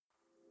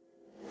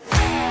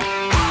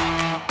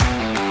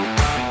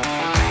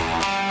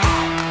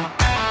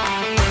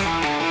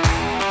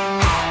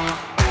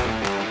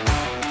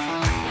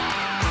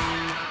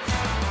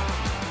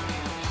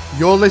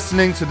You're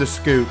listening to The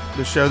Scoop,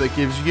 the show that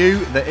gives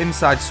you the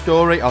inside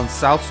story on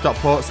South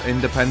Stockport's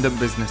independent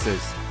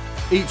businesses.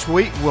 Each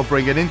week we'll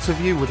bring an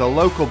interview with a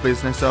local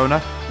business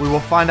owner. We will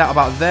find out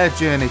about their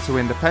journey to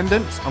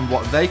independence and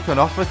what they can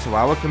offer to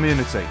our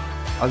community.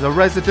 As a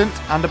resident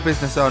and a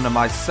business owner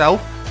myself,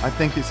 I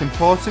think it's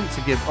important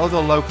to give other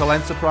local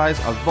enterprise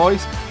a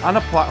voice and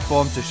a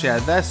platform to share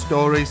their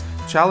stories,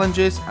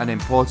 challenges and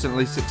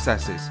importantly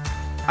successes.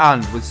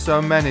 And with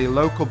so many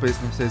local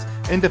businesses,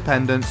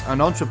 independents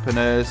and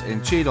entrepreneurs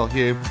in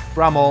Cheadle-Hulme,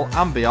 Bramhall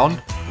and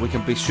beyond, we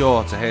can be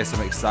sure to hear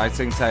some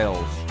exciting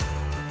tales.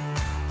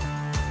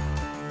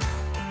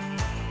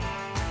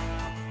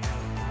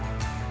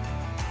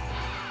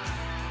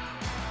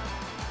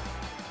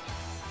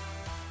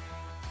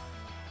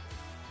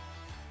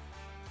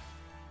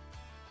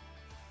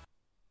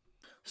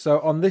 So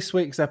on this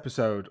week's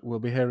episode, we'll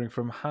be hearing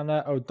from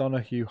Hannah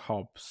O'Donoghue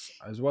Hobbs.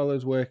 As well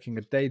as working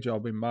a day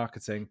job in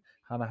marketing,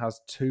 Hannah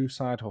has two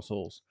side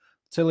hustles.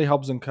 Tilly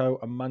Hobbs & Co.,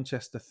 a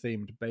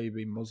Manchester-themed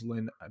baby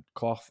muslin and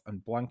cloth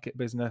and blanket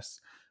business.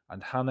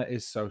 And Hannah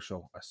is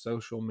Social, a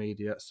social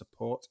media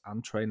support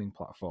and training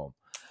platform.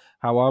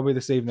 How are we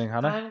this evening,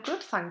 Hannah? I'm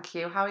good, thank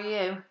you. How are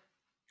you?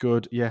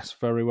 Good, yes,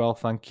 very well,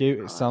 thank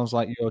you. It sounds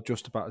like you're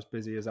just about as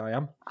busy as I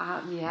am.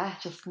 Yeah,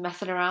 just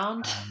messing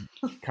around.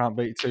 Can't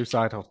beat two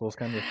side hustles,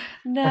 can you?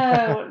 No,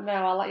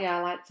 I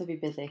like to be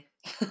busy.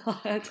 I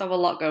like to have a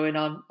lot going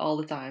on all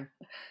the time.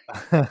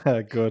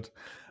 Good.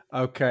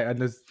 Okay, and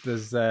there's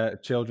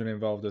children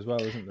involved as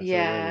well, isn't there?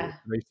 Yeah. So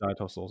really 3 side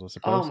hustles, I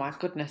suppose. Oh my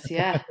goodness,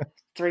 yeah.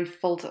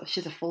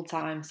 She's a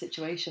full-time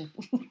situation.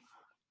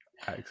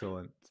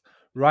 Excellent.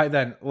 Right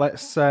then,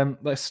 let's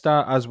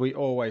start as we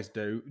always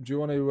do. Do you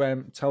want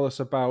to tell us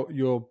about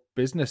your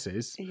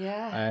businesses?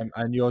 Yeah.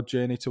 And your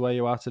journey to where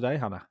you are today,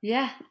 Hannah?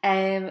 Yeah.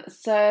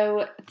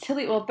 So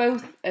Tilly, well,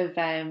 both of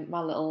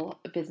my little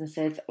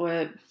businesses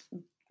were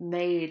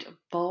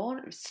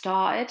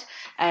started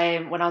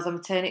when I was on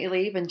maternity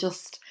leave and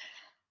just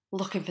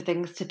looking for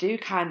things to do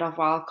kind of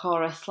while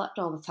Cora slept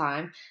all the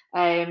time.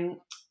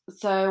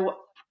 So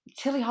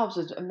Tilly Hobbs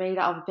was made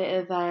out of a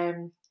bit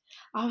of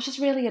I was just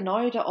really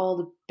annoyed at all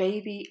the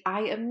baby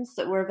items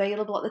that were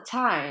available at the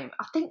time.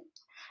 I think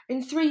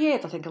in 3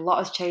 years, I think a lot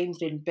has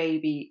changed in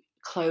baby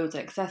clothes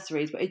and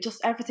accessories, but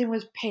everything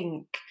was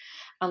pink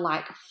and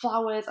like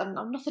flowers, and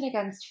I'm nothing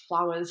against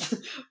flowers,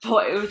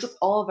 but it was just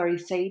all very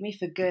samey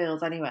for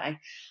girls anyway.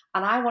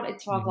 And I wanted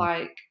to have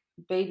like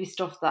baby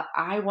stuff that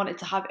I wanted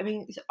to have. I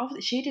mean,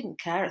 obviously she didn't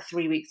care at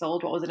 3 weeks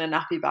old what was in a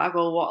nappy bag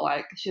or what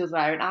like she was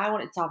wearing. I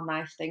wanted to have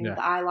nice things that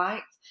I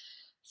liked.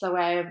 So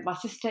my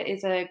sister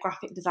is a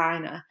graphic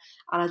designer,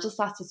 and I just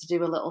asked her to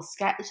do a little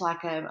sketch,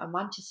 like a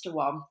Manchester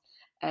one.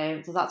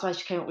 So that's why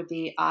she came up with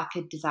the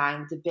Arcade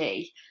design, the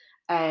B.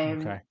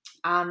 Okay.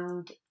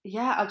 And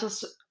yeah, it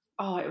was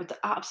an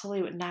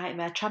absolute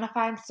nightmare trying to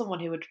find someone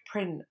who would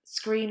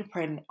screen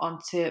print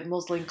onto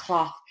muslin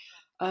cloth.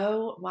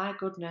 Oh my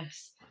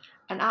goodness.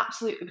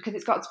 Because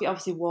it's got to be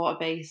obviously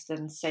water-based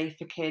and safe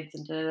for kids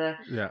and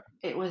Yeah.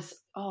 It was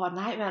a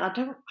nightmare. I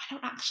don't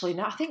actually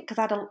know. I think because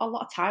I had a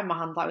lot of time in my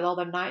hands, like with all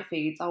them night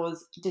feeds, I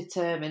was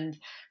determined.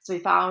 So we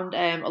found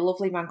a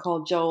lovely man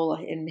called Joel,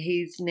 and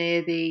he's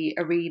near the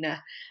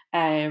arena,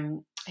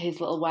 his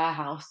little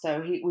warehouse.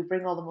 So we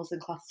bring all the muslin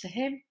cloths to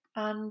him,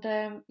 and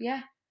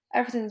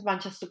everything's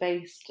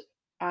Manchester-based.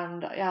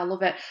 And yeah, I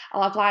love it.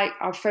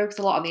 I've focused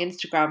a lot on the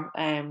Instagram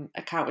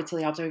account with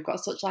Tilly Hobbs, and we've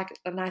got such like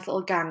a nice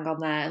little gang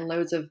on there and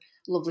loads of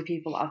lovely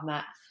people that I've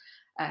met.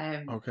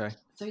 Okay.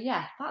 So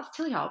yeah, that's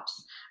Tilly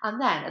Hobbs. And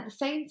then at the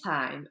same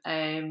time,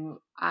 on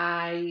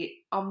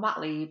mat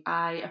leave,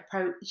 I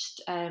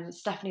approached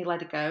Stephanie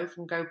Ledigo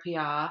from Go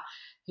PR,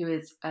 who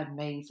is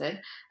amazing.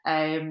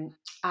 And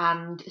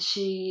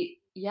she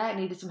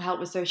needed some help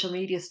with social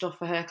media stuff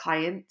for her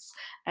clients.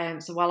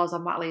 So while I was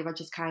on mat leave, I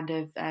just kind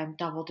of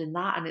dabbled in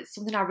that, and it's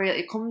something I don't want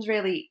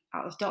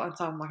to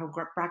sound like I'm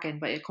bragging,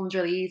 but it comes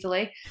really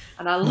easily,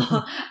 and I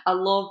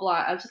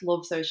just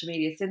love social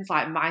media since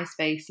like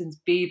MySpace, since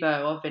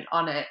Bebo, I've been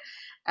on it,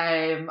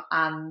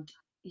 and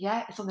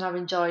yeah, it's something I've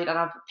enjoyed, and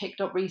I've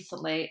picked up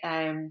recently,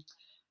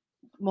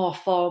 more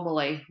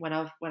formally when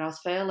I was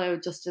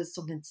furloughed, just as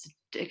something to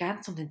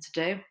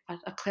do. I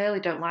clearly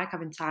don't like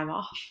having time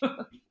off.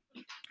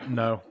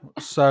 No.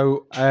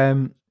 So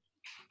the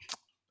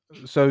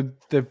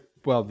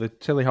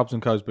Tilly Hobbs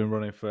 & Co. has been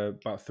running for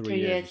about 3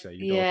 years, you say?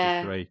 Your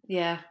daughter's 3.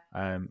 Yeah.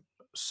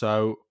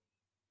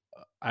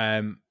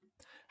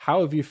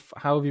 How have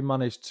you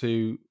managed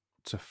to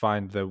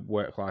find the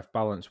work-life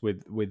balance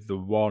with the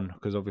one?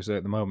 Because obviously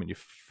at the moment you're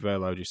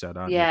furloughed, you said,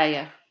 aren't you?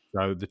 Yeah.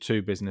 So the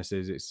two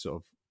businesses, it's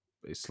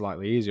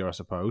slightly easier, I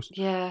suppose.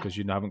 Yeah. Because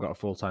you haven't got a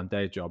full-time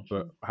day job.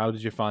 But how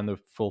did you find the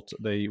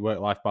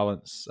work-life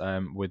balance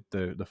with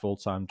the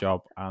full-time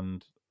job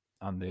and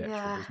the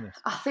extra business?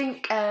 I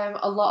think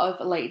a lot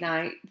of late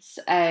nights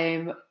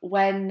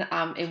when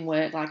I'm in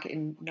work, like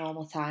in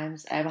normal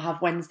times, I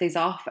have Wednesdays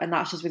off, and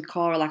that's just with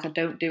Cora. Like I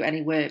don't do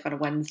any work on a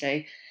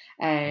Wednesday.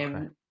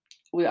 I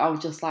was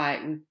just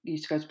like, we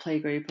used to go to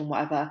playgroup and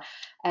whatever.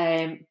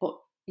 But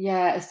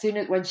yeah, as soon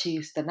as when she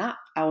used to nap,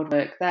 I would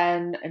work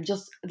then. And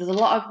just there's a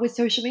lot of with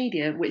social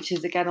media, which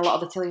is again a lot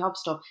of the Tilly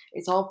Hobbs stuff.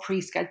 It's all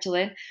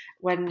pre-scheduling.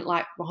 When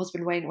like my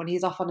husband Wayne, when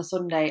he's off on a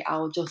Sunday,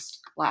 I'll just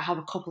like have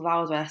a couple of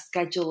hours where I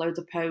schedule loads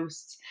of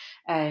posts,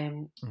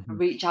 Hmm.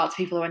 reach out to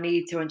people who I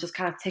need to, and just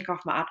kind of tick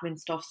off my admin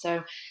stuff.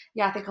 So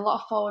yeah, I think a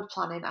lot of forward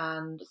planning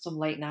and some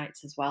late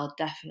nights as well.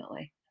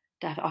 Definitely,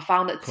 definitely. I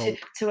found that Cool.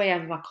 2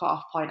 a.m. is my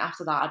cut-off point.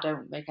 After that, I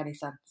don't make any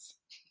sense.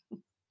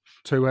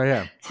 2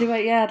 a.m. 2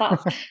 yeah,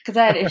 that's because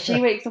then if she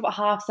wakes up at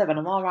 7:30,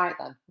 I'm all right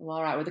then. I'm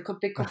all right with a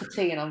big cup of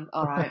tea and I'm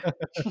all right.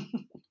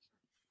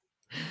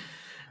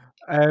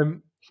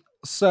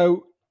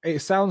 So it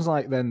sounds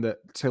like then that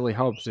Tilly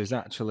Hobbs is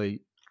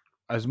actually,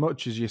 as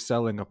much as you're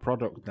selling a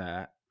product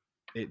there,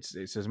 it's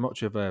as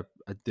much of a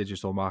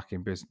digital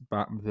marketing business.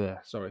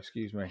 Sorry,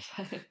 excuse me.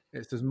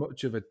 It's as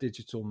much of a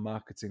digital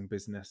marketing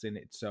business in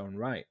its own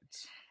right.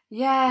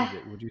 Yeah, Is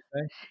it? Would you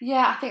say?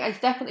 yeah, I think it's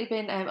definitely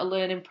been a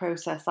learning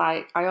process.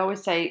 Like I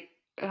always say,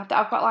 I've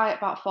got like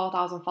about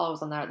 4,000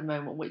 followers on there at the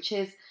moment, which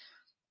is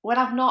when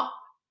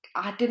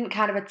I didn't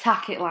kind of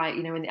attack it like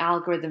in the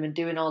algorithm and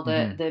doing all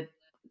Hmm. the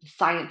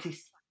sciencey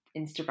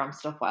Instagram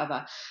stuff,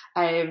 whatever.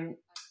 Um,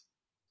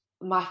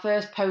 my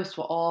first posts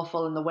were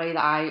awful, and the way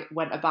that I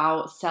went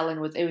about selling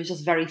was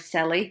just very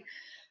selly.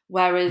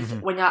 Whereas Hmm.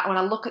 when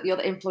I look at the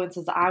other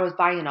influencers that I was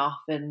buying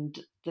off and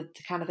the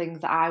kind of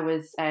things that I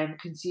was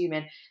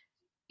consuming,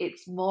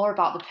 it's more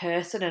about the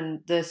person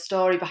and the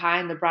story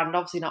behind the brand.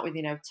 Obviously, not with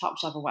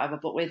Topshop or whatever,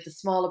 but with the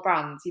smaller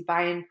brands, you're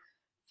buying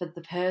for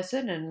the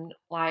person and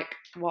like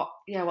what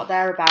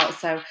they're about.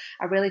 So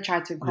I really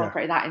tried to Yeah.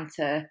 incorporate that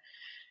into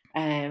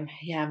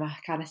my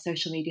kind of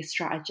social media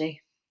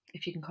strategy,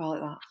 if you can call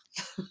it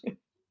that.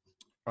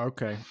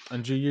 Okay.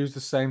 And do you use the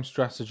same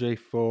strategy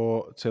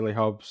for Tilly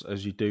Hobbs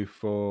as you do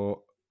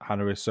for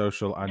Hannah is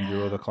Social and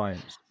your other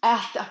clients? I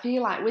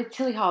feel like with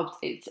Tilly Hobbs,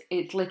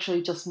 it's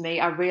literally just me.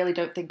 I really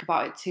don't think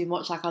about it too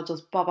much. Like I'll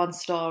just bob on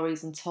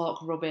stories and talk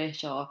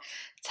rubbish or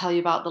tell you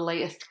about the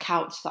latest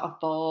couch that I've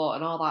bought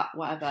and all that,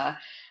 whatever.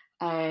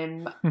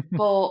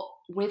 But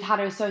with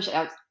Hannah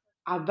Associate,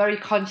 I'm very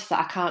conscious that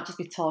I can't just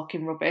be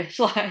talking rubbish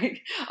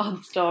like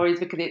on stories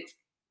because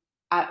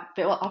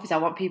but obviously I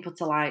want people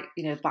to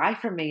buy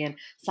from me and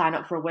sign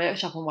up for a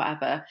workshop and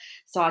whatever.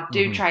 So I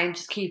do Hmm. try and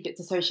just keep it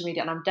to social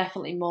media, and I'm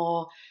definitely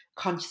more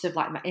conscious of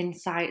like my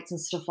insights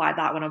and stuff like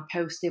that when I'm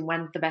posting.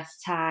 When's the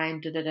best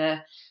time? Da da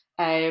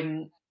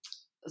da.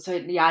 So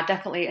yeah, I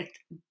definitely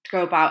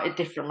go about it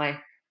differently.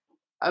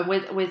 And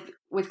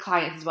with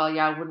clients as well.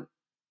 Yeah,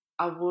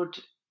 I would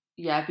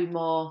be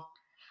more.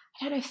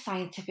 I don't know if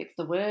scientific's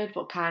the word,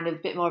 but kind of a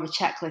bit more of a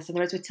checklist. And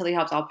there is with Tilly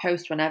Hobbs, I'll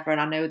post whenever, and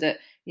I know that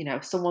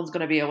someone's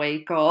going to be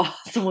awake or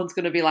someone's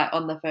going to be like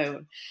on the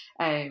phone.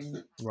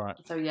 Right.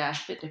 So yeah,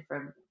 a bit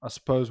different. I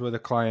suppose with a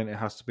client, it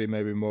has to be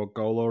maybe more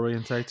goal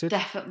orientated.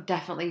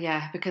 Definitely,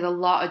 yeah, because a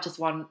lot of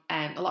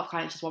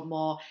clients just want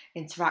more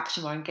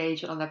interaction, more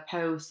engagement on their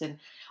posts,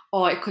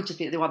 or it could just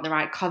be that they want the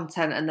right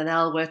content, and then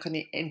they'll work on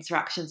the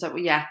interaction. So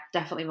yeah,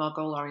 definitely more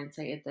goal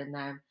orientated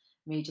than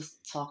me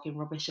just talking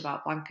rubbish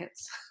about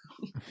blankets.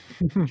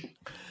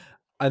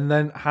 And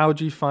then how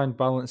do you find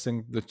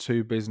balancing the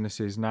two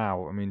businesses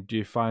now? I mean, do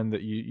you find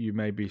that you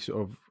maybe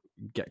sort of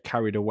get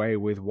carried away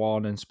with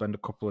one and spend a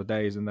couple of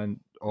days and then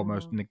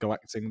almost Mm,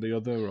 neglecting the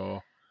other,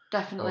 or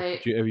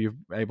definitely. are you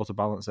able to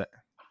balance it?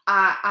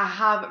 I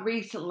have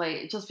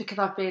recently, just because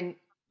I think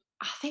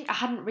I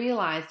hadn't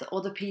realised that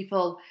other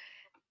people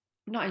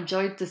not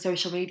enjoyed the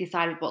social media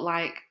side of it, but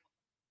like,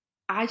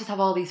 I just have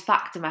all these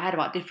facts in my head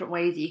about different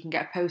ways that you can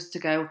get a post to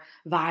go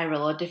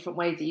viral or different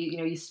ways that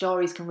your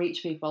stories can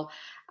reach people.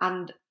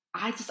 And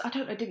I don't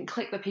know, it didn't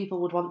click that people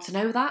would want to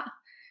know that.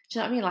 Do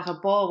you know what I mean? Like I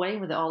bore Wayne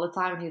with it all the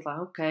time and he's like,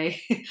 okay.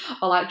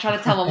 Or like trying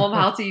to tell my mum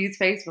how to use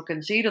Facebook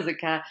and she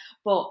doesn't care.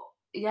 But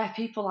yeah,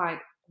 people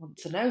want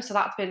to know. So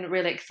that's been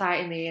really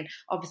exciting me. And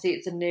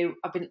obviously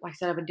like I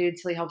said, I've been doing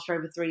Tilly Hobbs for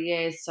over 3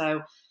 years.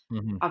 So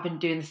Hmm. I've been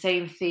doing the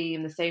same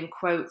theme, the same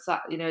quotes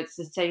that, it's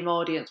the same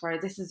audience,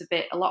 whereas this is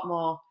a lot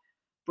more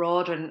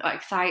broad and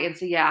exciting.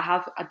 So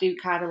yeah, I do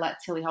kind of let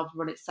Tilly Hobbs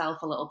run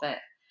itself a little bit.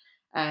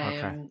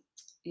 Okay.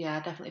 Yeah, I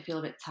definitely feel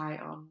a bit tight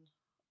on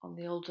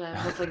the old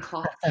muslin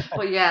cloth.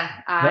 But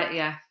yeah,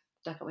 That-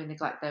 definitely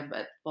neglect them.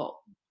 But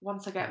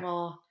once I get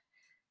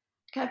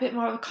a bit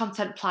more of a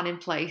content plan in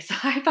place,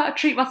 I better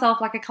treat myself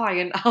like a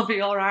client. I'll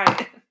be all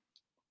right.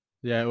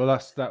 yeah, well,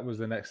 that was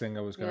the next thing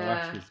I was going to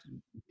ask Yeah. is,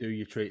 do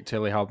you treat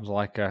Tilly Hobbs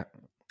like a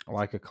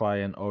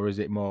client, or is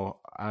it more?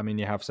 I mean,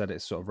 you have said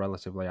it's sort of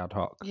relatively ad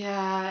hoc.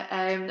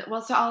 Yeah.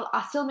 Well, so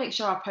I still make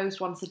sure I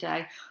post once a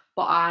day,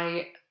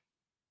 but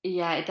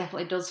yeah, it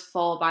definitely does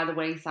fall by the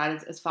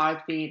wayside as far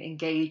as being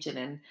engaging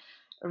and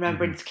Hmm.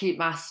 remembering to keep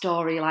my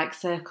story like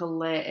circle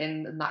lit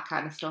and that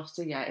kind of stuff.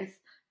 So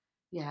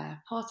yeah,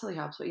 poor Tilly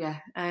Hobbs, but yeah,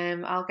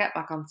 I'll get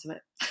back onto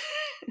it.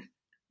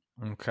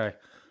 Okay,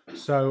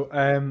 so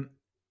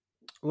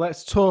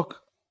let's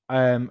talk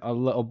a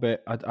little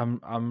bit.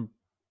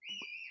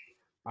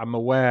 I'm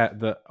aware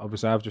that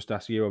obviously I've just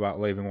asked you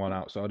about leaving one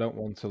out, so I don't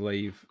want to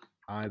leave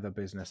either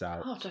business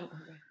out. Oh, don't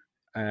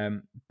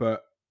worry.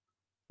 But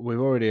we've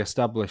already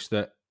established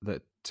that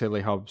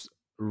Tilly Hobbs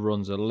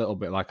runs a little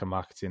bit like a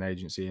marketing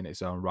agency in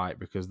its own right,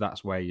 because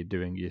that's where you're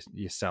doing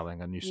your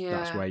selling, and that's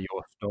Yeah. where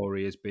your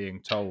story is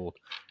being told.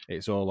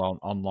 It's all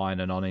online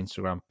and on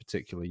Instagram,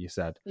 particularly, you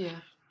said. Yeah.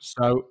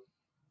 So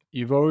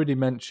you've already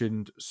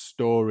mentioned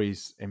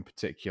stories in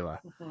particular.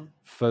 Mm-hmm.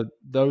 For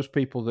those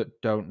people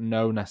that don't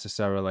know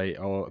necessarily,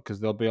 or because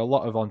there'll be a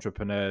lot of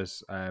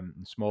entrepreneurs,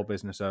 small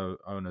business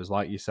owners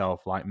like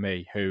yourself, like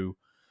me, who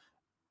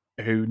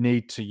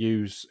need to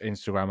use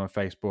Instagram and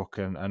Facebook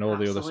and all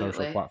the other social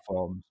Absolutely.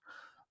 platforms.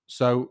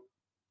 So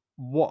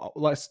what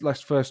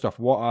let's first off,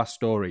 what are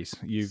stories?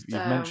 You've So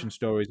mentioned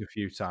stories a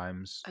few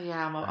times.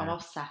 yeah, I'm Uh,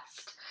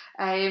 obsessed.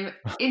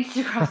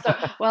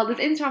 Instagram well, there's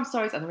Instagram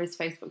stories and there is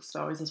Facebook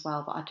stories as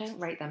well, but I don't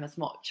rate them as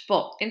much.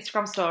 But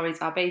Instagram stories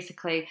are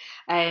basically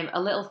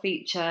a little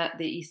feature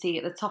that you see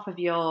at the top of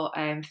your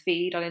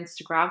feed on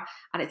Instagram,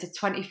 and it's a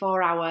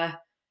 24-hour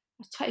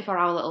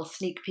little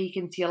sneak peek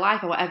into your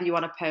life, or whatever you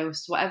want to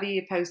post. Whatever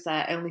you post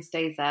there only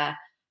stays there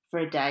for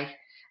a day.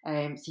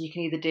 So you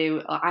can either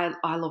do,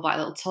 I love like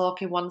little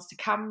talking ones to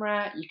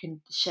camera. You can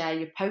share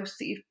your posts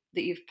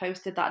that you've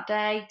posted that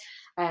day,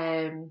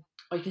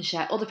 or you can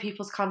share other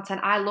people's content.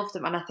 I love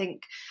them, and I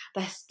think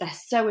they're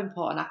so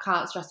important. I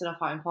can't stress enough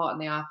how important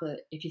they are for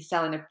if you're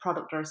selling a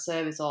product or a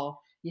service or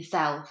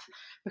yourself,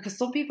 because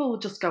some people will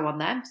just go on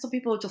them. Some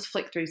people will just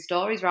flick through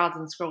stories rather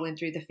than scrolling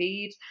through the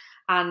feed.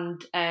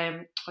 And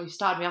you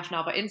started me off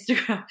now, but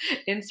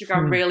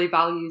Instagram really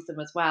values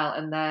them as well,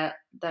 and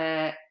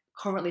they're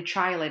currently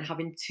trialing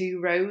having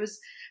 2 rows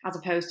as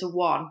opposed to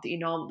one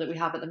that we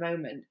have at the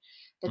moment.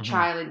 They're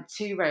trialing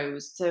 2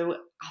 rows, so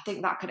I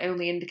think that can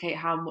only indicate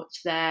how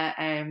much they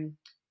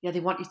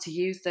want you to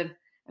use them.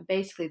 And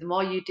basically, the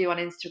more you do on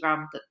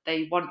Instagram that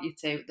they want you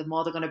to, the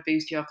more they're going to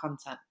boost your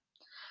content.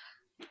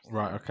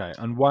 Right. Okay.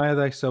 And why are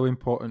they so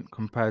important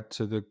compared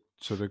to the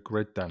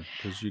grid then?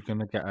 Because you're going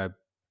to get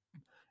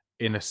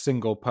in a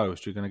single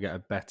post, you're going to get a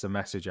better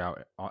message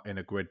out in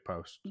a grid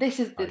post. That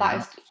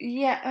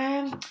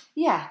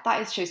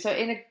is true. So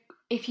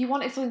if you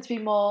wanted something to be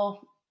more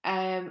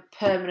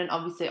permanent,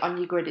 obviously on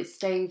your grid it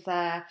stays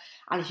there,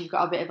 and if you've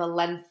got a bit of a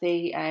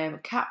lengthy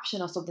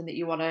caption or something that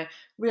you want to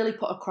really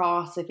put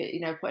across, if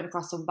it putting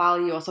across some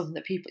value or something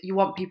that you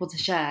want people to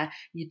share,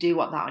 you do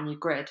want that on your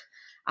grid.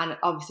 And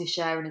obviously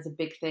sharing is a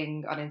big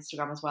thing on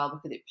Instagram as well,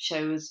 because it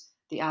shows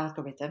the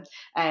algorithm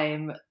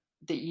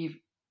that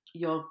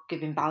you're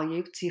giving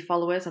value to your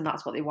followers, and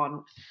that's what they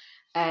want.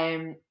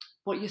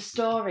 But your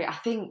story, I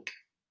think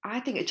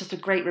it's just a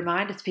great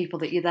reminder to people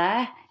that you're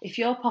there. If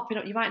you're popping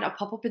up, you might not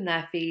pop up in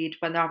their feed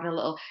when they're having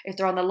if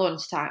they're on their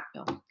lunchtime,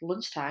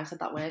 said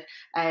that word,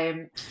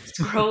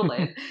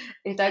 scrolling.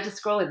 If they're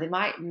just scrolling, they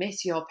might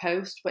miss your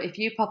post. But if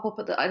you pop up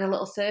in a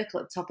little circle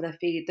at the top of their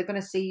feed, they're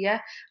going to see you.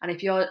 And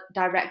if you're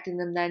directing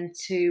them then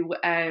to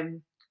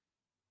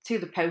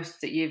the posts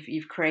that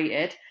you've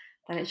created,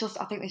 then I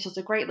think it's just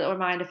a great little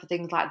reminder for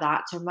things like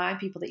that, to remind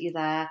people that you're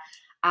there.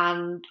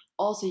 And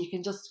also you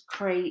can just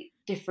create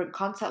different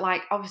content.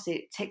 Like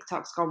obviously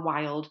TikTok's gone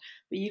wild,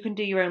 but you can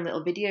do your own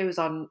little videos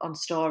on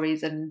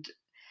stories and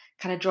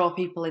kind of draw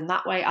people in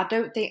that way. I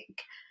don't think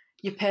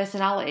your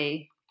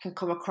personality can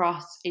come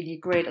across in your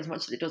grid as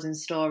much as it does in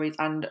stories,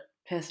 and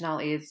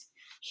personality is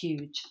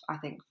huge, I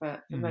think,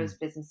 for most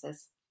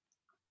businesses.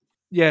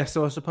 Yeah,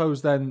 so I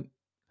suppose then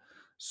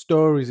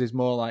stories is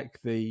more like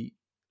the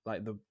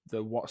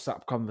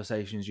WhatsApp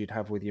conversations you'd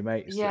have with your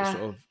mates. Yeah. That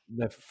sort of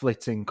they're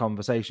flitting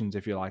conversations,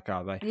 if you like,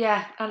 are they?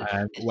 Yeah.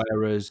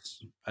 Whereas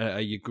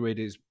your grid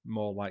is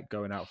more like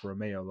going out for a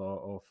meal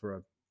or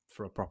for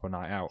a proper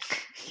night out.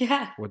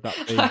 Yeah, Would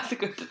that be? That's a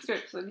good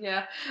description.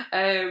 Yeah,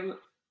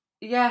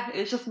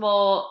 it's just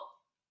more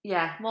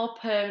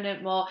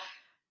permanent. More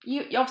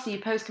you obviously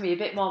your post can be a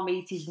bit more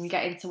meaty. You can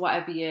get into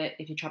whatever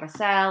if you're trying to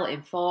sell,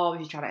 inform,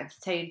 if you're trying to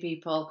entertain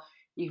people,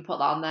 you can put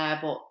that on there.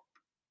 But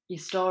your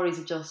stories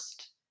are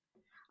just.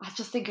 I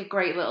just think a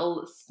great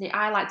little sneak.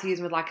 I like to use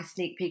them with like a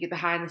sneak peek of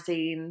behind the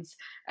scenes,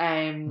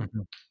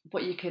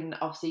 but you can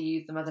obviously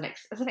use them as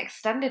an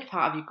extended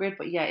part of your grid.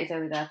 But yeah, it's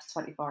only there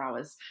for 24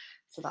 hours,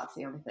 so that's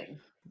the only thing.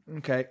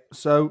 Okay,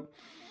 so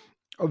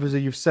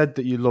obviously you've said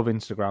that you love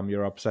Instagram.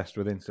 You're obsessed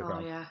with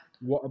Instagram. Oh yeah.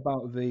 What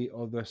about the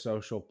other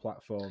social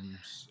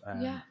platforms?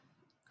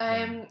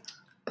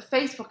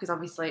 Facebook is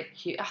obviously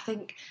huge. I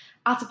think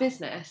as a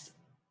business,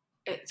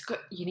 it's good.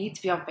 You need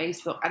to be on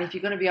Facebook, and if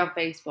you're going to be on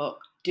Facebook,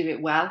 do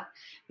it well,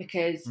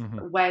 because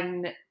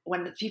when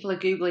people are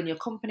googling your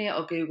company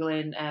or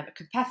googling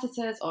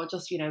competitors or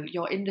just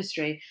your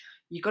industry,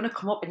 you're going to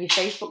come up, and your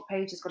Facebook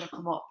page is going to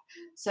come up.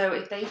 So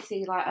if they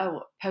see like,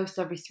 oh, post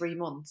every 3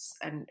 months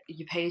and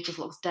your page just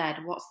looks dead,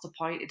 what's the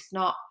point? It's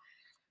not.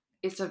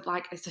 It's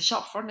a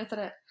shop front, isn't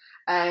it?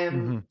 I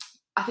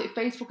think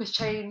Facebook has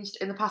changed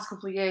in the past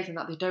couple of years in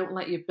that they don't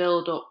let you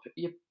build up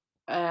your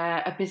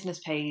a business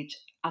page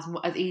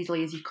as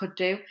easily as you could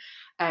do.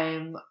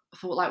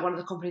 For like one of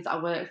the companies that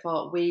I work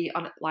for, we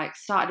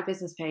started a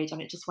business page,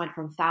 and it just went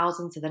from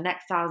 1,000 to the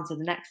next 1,000 to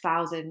the next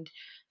 1,000,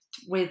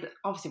 with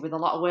a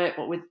lot of work,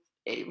 but with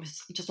it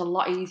was just a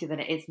lot easier than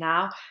it is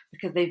now,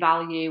 because they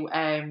value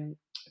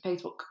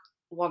Facebook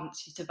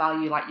wants you to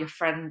value like your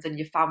friends and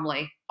your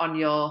family on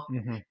your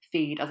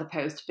feed as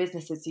opposed to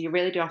businesses. So you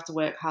really do have to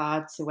work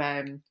hard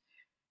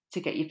to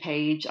get your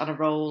page on a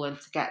roll and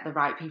to get the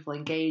right people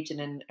engaging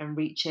and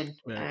reaching.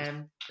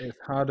 It's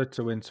harder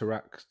to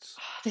interact,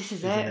 This is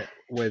isn't it.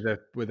 it,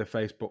 with a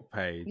Facebook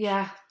page?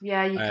 Yeah, you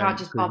can't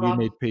just Because bob you on.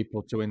 need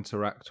people to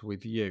interact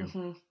with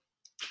you,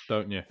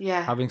 don't you?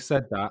 Yeah. Having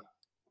said that,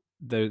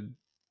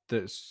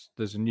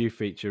 there's a new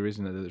feature,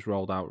 isn't it, that's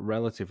rolled out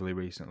relatively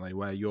recently,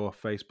 where your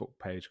Facebook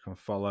page can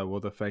follow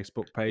other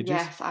Facebook pages.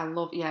 Yes, I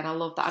love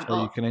that.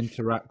 So you can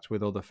interact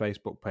with other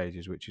Facebook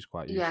pages, which is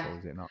quite Yeah, useful,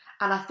 is it not?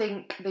 and I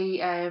think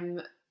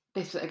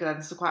this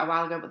was quite a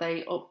while ago, but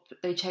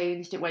they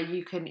changed it where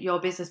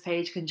your business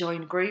page can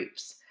join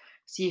groups,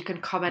 so you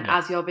can comment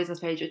as your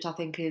business page, which I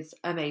think is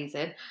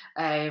amazing.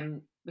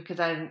 Because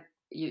then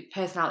your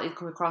personality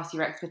come across,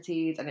 your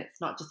expertise, and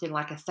it's not just in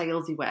like a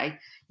salesy way.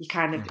 You're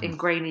kind of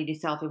ingraining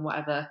yourself in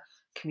whatever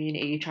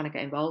community you're trying to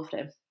get involved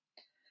in.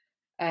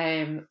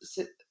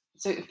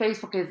 So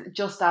Facebook is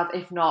just as,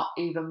 if not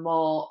even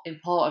more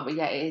important, but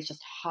yeah, it is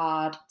just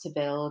hard to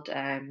build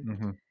a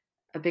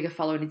bigger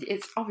following.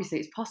 It's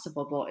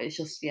possible, but it's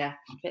just a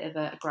bit of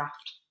a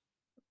graft.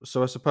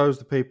 So I suppose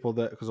the people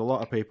because a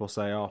lot of people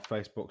say, "Oh,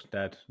 Facebook's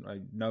dead.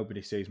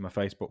 Nobody sees my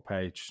Facebook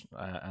page,"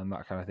 and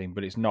that kind of thing.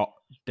 But it's not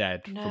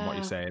dead from what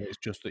you're saying. It's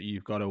just that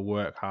you've got to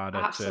work harder.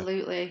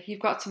 Absolutely, you've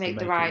got to make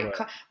the right.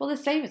 Well, the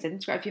same as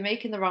Instagram. If you're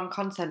making the wrong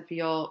content for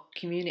your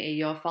community,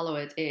 your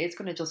followers, it is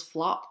going to just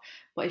flop.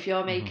 But if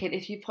you're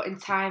if you're putting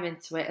time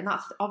into it, and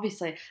that's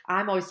obviously,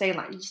 I'm always saying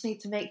like, you just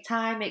need to make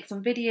time, make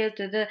some videos,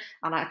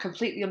 and I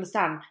completely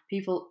understand.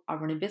 People are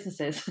running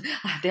businesses;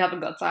 they haven't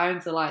got time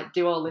to like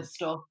do all this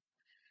stuff.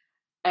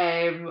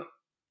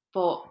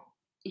 But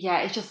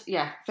yeah, it's just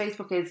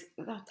Facebook is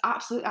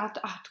absolutely. I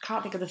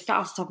can't think of the stat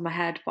off the top of my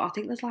head, but I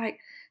think there's like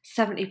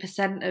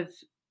 70%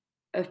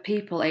 of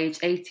people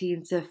aged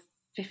 18 to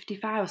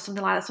 55 or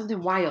something like that,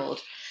 something wild,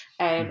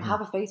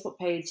 have a Facebook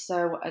page.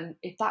 So, and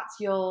if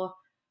that's your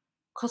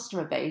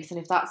customer base and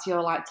if that's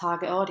your like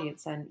target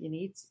audience, then you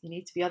need to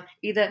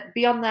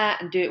be on there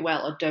and do it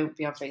well, or don't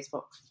be on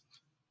Facebook.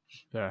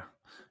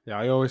 Yeah,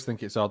 I always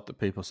think it's odd that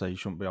people say you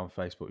shouldn't be on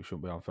Facebook,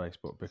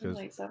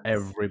 because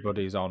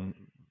everybody's on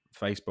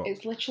Facebook.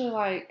 It's literally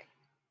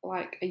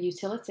like a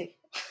utility.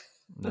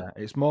 Yeah,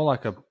 it's more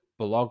like a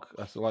blog,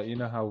 like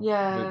how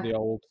the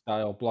old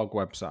style blog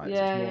websites. It's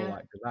more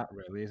like that,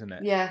 really, isn't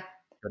it? Yeah.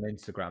 Than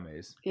Instagram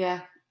is. Yeah,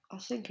 I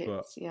think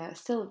it's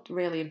still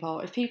really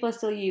important. If people are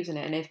still using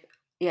it, and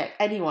if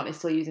anyone is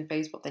still using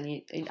Facebook, then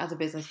you, as a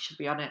business, you should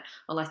be on it,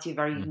 unless you're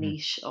very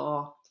niche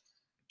or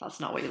that's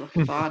not what you're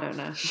looking for. I don't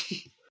know.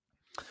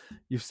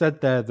 You've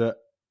said there that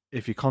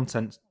if your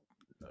content's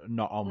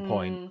not on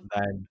point,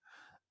 then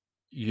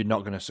you're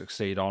not going to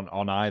succeed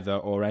on either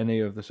or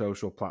any of the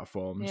social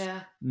platforms,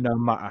 no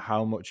matter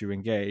how much you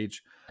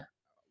engage.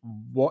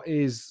 What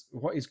is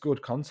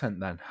good content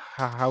then?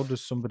 How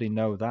does somebody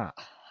know that?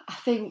 I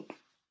think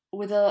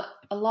with a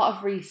lot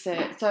of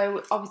research,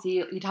 so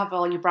obviously you'd have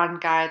all your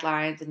brand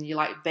guidelines and you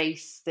like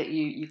base that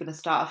you're going to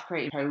start off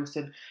creating posts,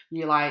 and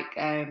you like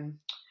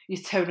your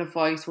tone of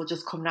voice will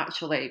just come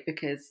naturally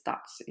because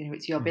that's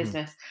it's your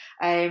business.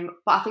 But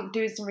I think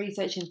doing some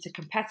research into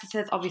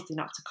competitors, obviously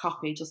not to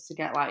copy, just to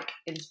get like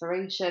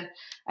inspiration,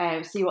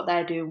 see what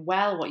they're doing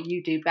well, what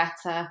you do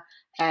better,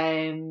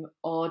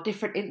 or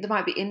different. There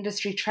might be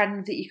industry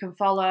trends that you can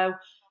follow.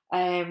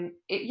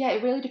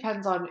 It really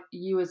depends on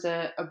you as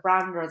a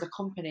brand or as a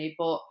company,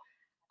 but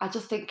I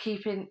just think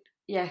keeping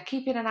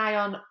an eye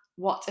on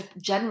what's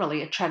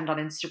generally a trend on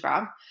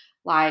Instagram,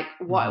 like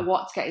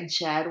what's getting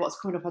shared, what's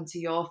coming up onto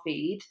your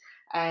feed,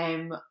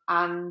 and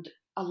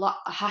a lot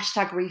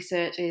hashtag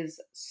research is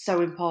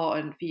so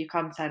important for your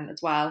content as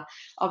well.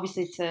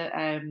 Obviously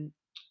to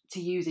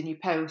use in your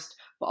post,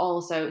 but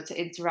also to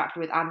interact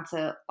with and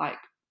to like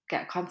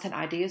get content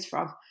ideas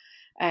from.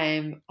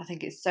 I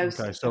think it's so.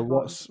 Okay, so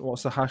what's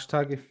the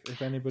hashtag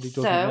if anybody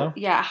doesn't know?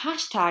 So a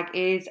hashtag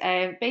is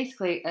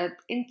basically an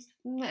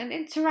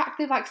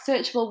interactive, like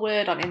searchable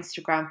word on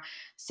Instagram.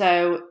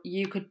 So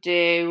you could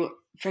do,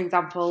 for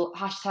example,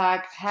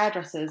 hashtag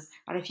hairdressers,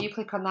 and if you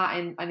click on that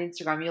on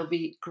Instagram, you'll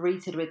be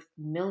greeted with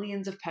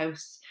millions of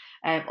posts,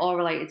 all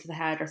related to the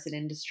hairdressing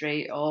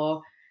industry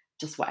or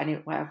just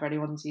whatever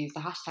anyone's used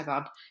the hashtag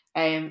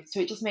on. So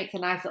it just makes a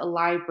nice little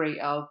library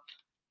of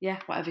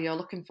whatever you're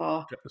looking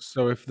for.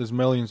 So if there's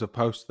millions of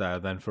posts there,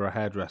 then for a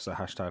hairdresser,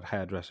 hashtag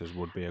hairdressers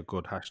would be a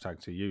good hashtag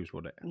to use,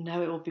 would it?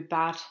 No, it would be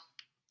bad.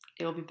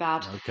 It will be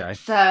bad. Okay.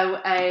 So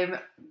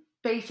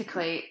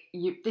basically,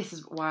 this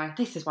is why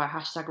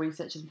hashtag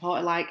research is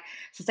important. Like,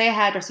 so say a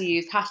hairdresser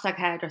used hashtag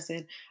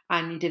hairdressing,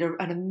 and you did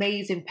an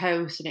amazing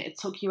post, and it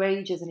took you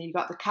ages, and you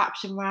got the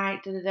caption right.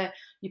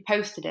 You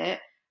posted it.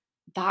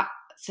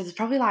 So there's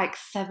probably like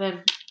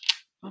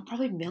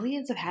probably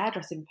millions of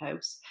hairdressing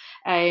posts.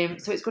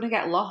 So it's going to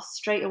get lost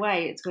straight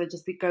away. It's going to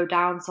just go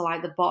down to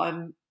like the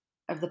bottom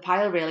of the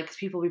pile really, because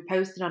people will be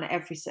posting on it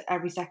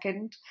every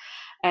second.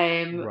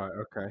 Right.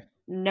 Okay.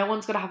 No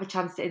one's going to have a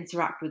chance to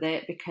interact with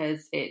it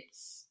because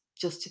it's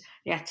just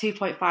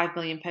 2.5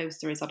 million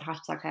posts there is on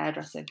hashtag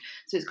hairdressing.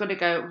 So it's going to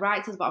go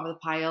right to the bottom of the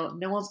pile.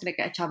 No one's going to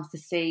get a chance to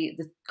see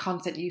the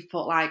content you've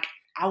put like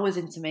hours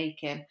into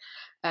making,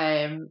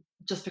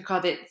 just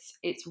because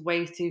it's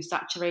way too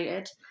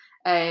saturated.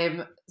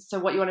 So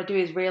what you want to do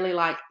is really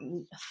like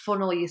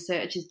funnel your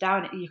searches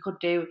down. You could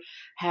do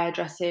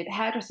hairdressing.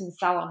 Hairdressing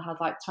salon has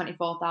like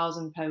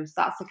 24,000 posts.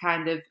 That's the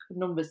kind of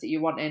numbers that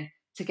you're wanting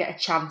to get a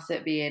chance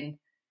at being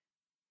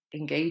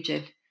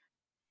engaging.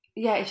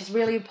 Yeah, it's just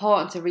really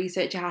important to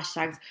research your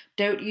hashtags.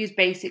 Don't use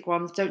basic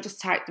ones. Don't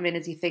just type them in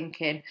as you're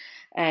thinking,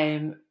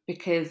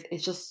 because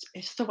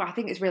I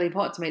think it's really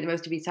important to make the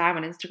most of your time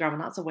on Instagram,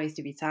 and that's a waste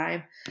of your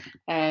time.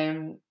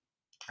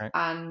 Okay.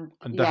 And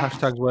do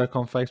hashtags work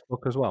on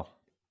Facebook as well?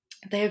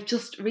 They've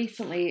just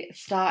recently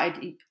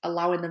started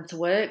allowing them to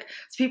work.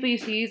 So people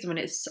used to use them and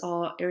it's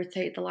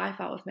irritated the life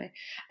out of me,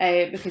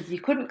 because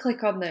you couldn't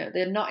click on them.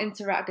 They're not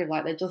interactive,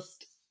 like they're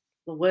just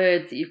the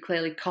words that you've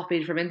clearly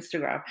copied from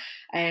Instagram.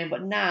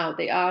 But now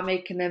they are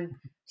making them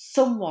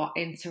somewhat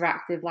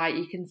interactive. Like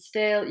you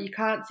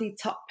can't see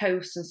top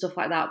posts and stuff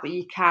like that, but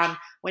you can,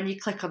 when you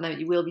click on them,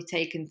 you will be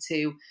taken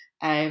to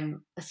a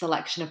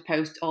selection of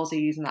posts also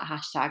using that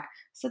hashtag.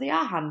 So they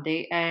are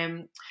handy.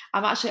 I'm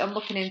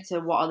looking into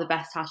what are the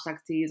best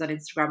hashtags to use on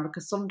Instagram,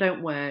 because some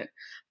don't work,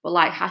 but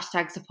like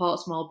hashtag support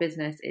small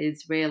business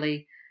is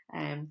really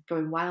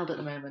going wild at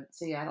the moment.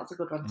 So yeah, that's a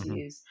good one to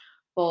use.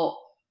 But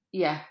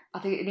yeah, I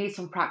think it needs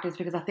some practice,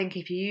 because I think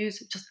if you use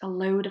just a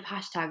load of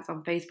hashtags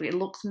on Facebook, it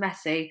looks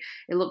messy.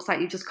 It looks like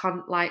you've just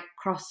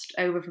crossed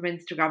over from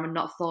Instagram and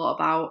not thought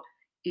about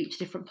each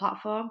different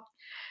platform.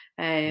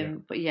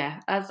 But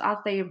yeah, as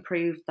they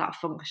improve that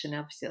function,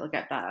 obviously it'll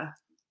get better.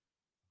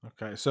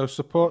 Okay, so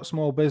support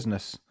small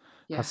business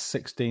Yeah. has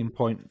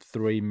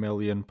 16.3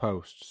 million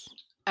posts.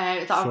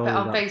 Is that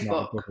on Facebook?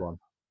 Not a good one.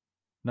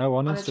 No,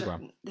 on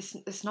Instagram.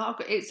 It's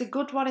not. It's a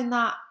good one in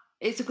that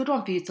it's a good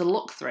one for you to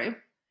look through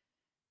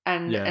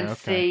and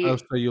see. Oh,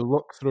 so you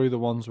look through the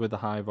ones with the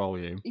high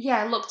volume.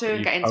 Yeah, look through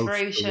and get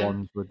inspiration. The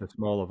ones with the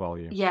smaller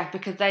volume. Yeah,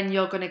 because then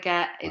you're going to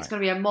get. It's going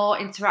to be a more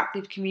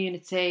interactive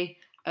community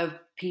of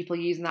people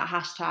using that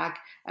hashtag.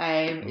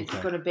 It's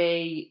going to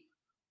be.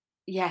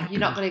 Yeah, you're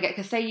not going to get,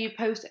 because say you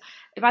post.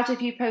 Imagine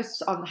if you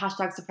post on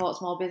hashtag support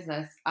small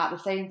business at the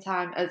same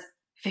time as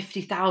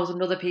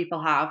 50,000 other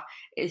people have.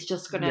 It's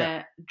just going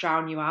to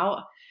drown you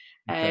out.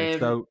 Okay,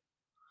 so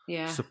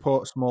yeah,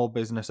 support small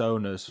business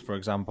owners, for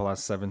example,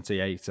 has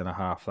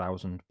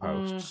 78,500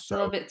 posts. It's a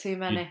little bit too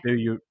many.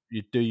 You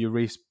do your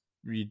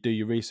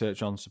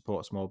research on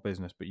support small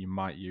business, but you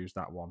might use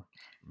that one,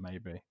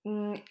 maybe.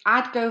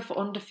 I'd go for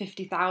under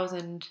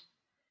 50,000.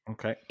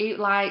 Okay.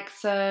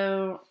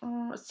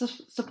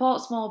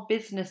 Support small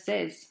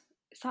businesses.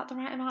 Is that the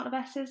right amount of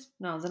S's?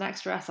 No, there's an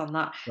extra S on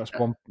that. That's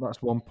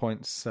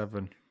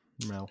 1.7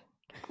 mil.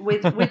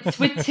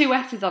 With two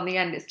S's on the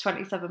end, it's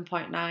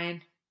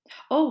 27.9.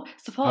 Oh,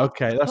 support.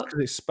 Okay, that's because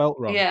it's spelt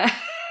wrong. Yeah.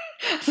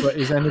 But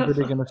is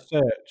anybody going to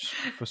search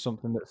for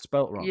something that's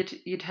spelt wrong?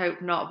 You'd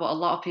hope not, but a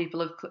lot of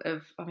people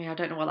have. I mean, I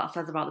don't know what that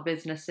says about the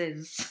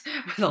businesses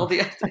with all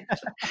the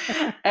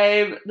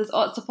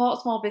there's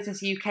support small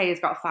business UK has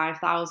got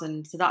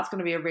 5,000, so that's going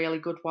to be a really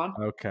good one.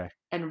 Okay,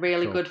 and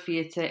really good for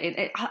you to.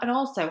 And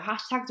also,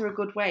 hashtags are a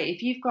good way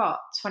if you've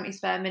got 20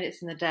 spare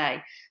minutes in the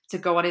day to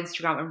go on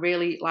Instagram and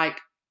really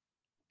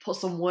put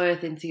some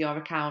worth into your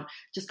account.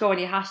 Just go on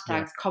your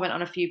hashtags, comment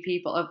on a few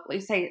people.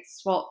 Let's say it's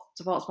support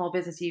small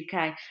business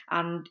UK,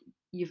 and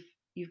you've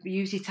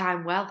used your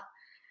time well.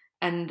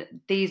 And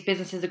these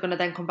businesses are going to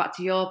then come back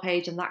to your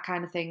page and that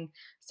kind of thing.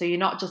 So you're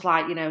not just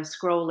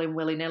scrolling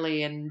willy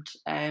nilly and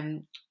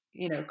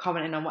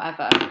commenting on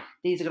whatever.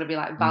 These are going to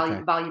be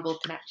valuable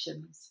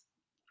connections.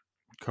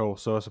 Cool.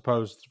 So I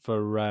suppose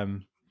for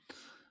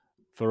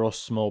us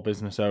small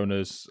business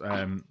owners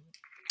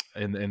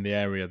in the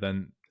area,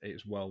 then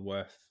it's well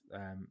worth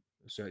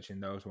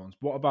searching those ones.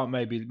 What about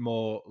maybe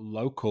more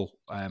local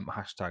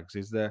hashtags?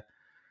 Is there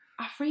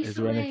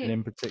anything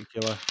in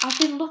particular? I've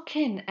been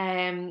looking.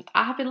 I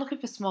have been looking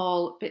for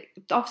small. But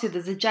obviously,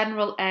 there's a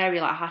general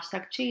area like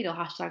hashtag Cheadle,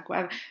 hashtag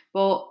whatever,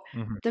 but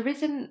there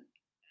isn't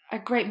a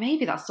great.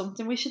 Maybe that's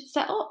something we should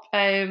set up.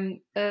 A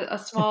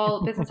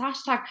small business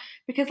hashtag,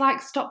 because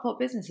Stockport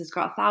Business has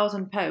got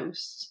 1,000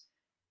 posts,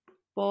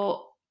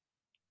 but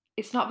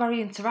it's not very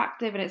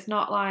interactive, and it's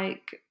not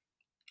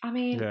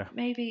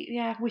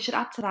maybe we should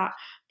add to that,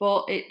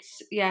 but they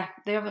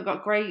haven't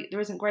got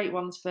there isn't great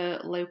ones for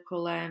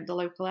local the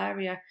local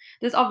area.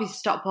 There's obviously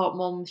Stockport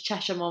mums,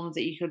 Cheshire mums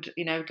that you could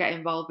get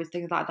involved with,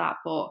 things like that,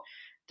 but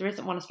there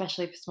isn't one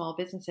especially for small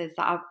businesses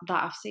that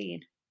I've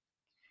seen.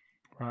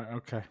 Right.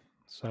 Okay.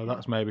 So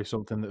that's maybe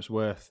something that's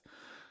worth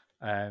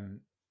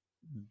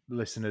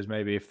listeners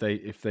maybe if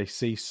they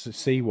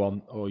see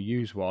one or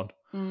use one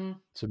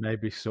to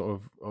maybe sort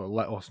of or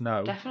let us know,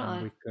 and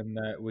Definitely.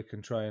 we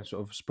can try and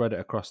sort of spread it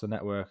across the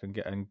network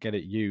and get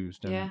it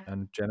used Yeah.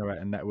 and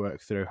generate a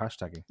network through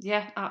hashtagging.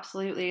 Yeah,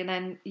 absolutely. And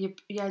then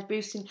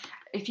boosting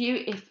if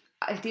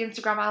the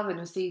Instagram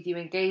algorithm sees you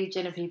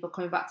engaging and people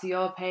coming back to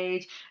your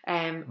page,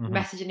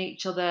 messaging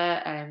each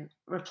other,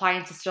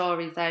 replying to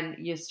stories, then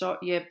your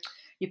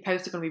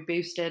posts are going to be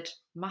boosted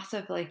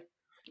massively.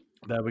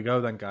 There we go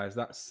then, guys.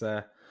 That's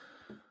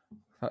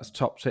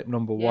top tip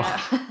number one.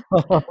 Yeah.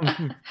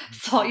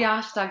 Sort your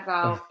hashtags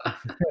out.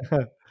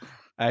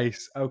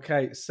 Ace.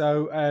 Okay,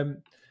 so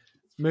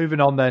moving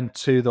on then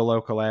to the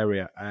local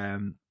area,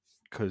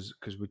 because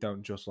we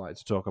don't just like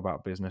to talk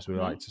about business, we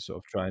like to sort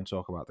of try and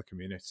talk about the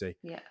community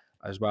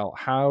as well.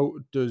 How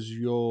does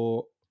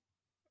your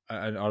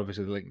and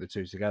obviously link the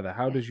two together?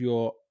 How does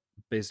your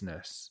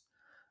business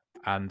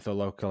and the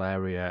local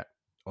area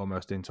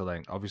almost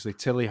interlink? Obviously,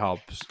 Tilly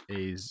Hobbs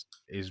is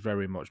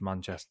very much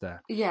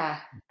Manchester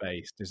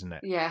based, isn't it?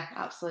 Yeah,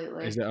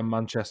 absolutely. Is it a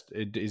Manchester?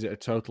 Is it a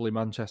totally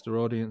Manchester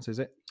audience? Is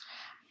it?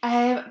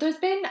 I've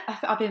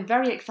been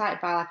very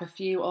excited by like a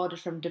few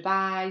orders from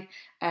Dubai.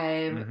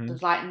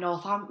 There's like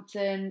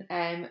Northampton.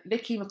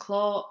 Vicky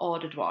McClure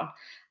ordered one,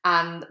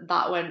 and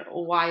that went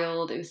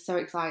wild. It was so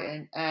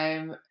exciting.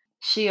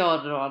 She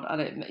ordered one, and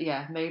it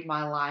made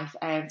my life.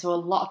 So a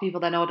lot of people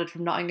then ordered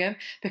from Nottingham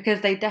because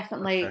they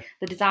definitely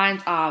the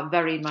designs are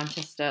very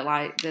Manchester.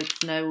 Like there's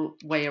no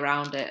way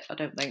around it. I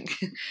don't think.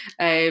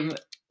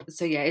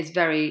 So yeah, it's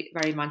very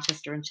very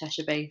Manchester and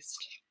Cheshire based.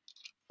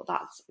 But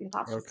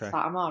that's okay. that.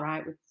 I'm all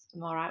right with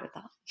that.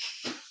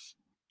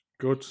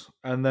 Good.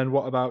 And then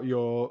what about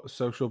your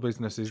social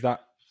business? Is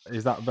that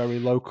very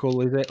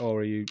local? Is it,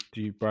 or do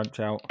you branch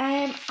out? I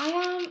am.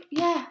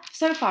 Yeah.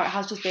 So far, it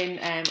has just been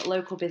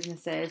local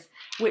businesses,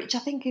 which I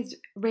think is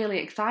really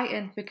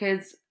exciting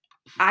because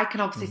I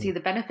can obviously see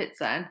the benefits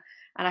then.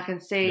 And I can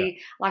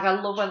see, like, I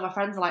love when my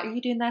friends are like, "Are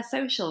you doing their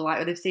social?" Like,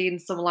 when they've seen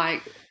some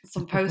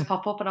post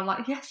pop up, and I'm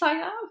like, "Yes, I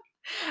am."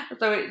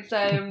 So it's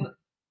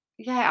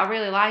yeah, I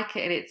really like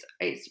it, and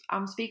it's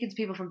I'm speaking to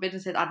people from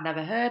businesses I'd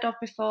never heard of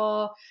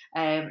before,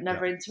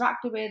 never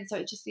interacted with. So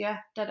it's just I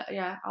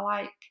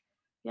like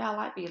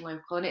being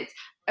local, and it's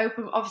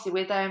open. Obviously,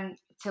 with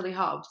Tilly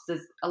Hobbs,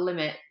 there's a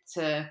limit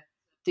to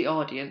the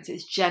audience.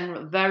 It's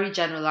very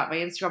general. Like my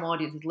Instagram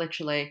audience is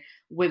literally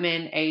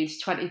women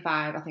aged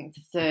 25, I think,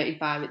 to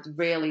 35. It's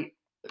really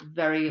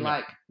very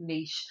like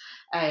niche.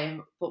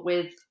 But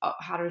with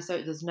Hannah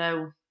O'Donoghue, there's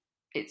no.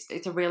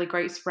 It's a really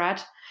great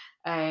spread.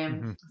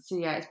 So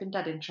yeah, it's been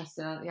dead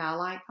interesting. Yeah, I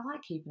like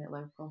keeping it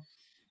local.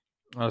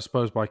 I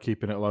suppose by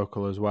keeping it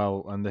local as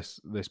well, and this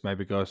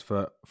maybe goes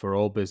for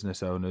all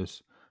business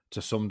owners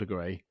to some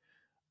degree.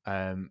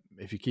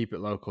 If you keep it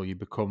local, you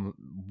become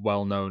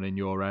well known in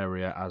your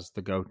area as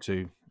the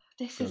go-to.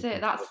 This is it.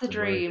 That's the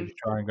dream. If you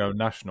try and go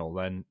national,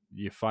 then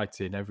you're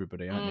fighting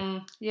everybody, aren't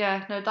you?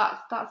 Yeah, no,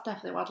 that's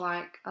definitely what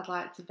I'd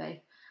like to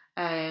be.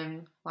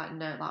 Like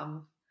no, that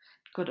I'm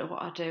good at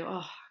what I do. Oh,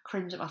 I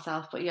cringe at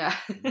myself, but yeah,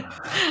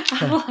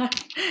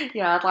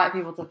 I'd like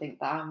people to think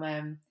that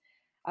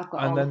I've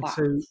got all of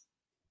that.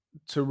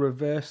 To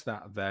reverse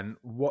that, then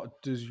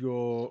what does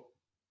your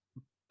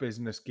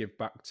business give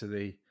back to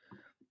the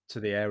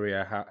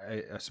area?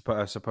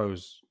 I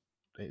suppose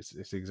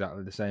it's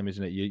exactly the same,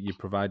 isn't it? You're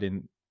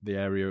providing the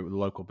area with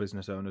local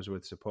business owners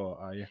with support,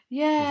 are you?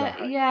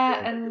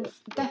 Yeah, and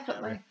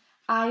definitely.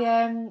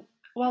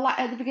 Well, like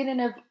at the beginning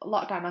of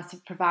lockdown, I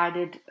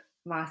provided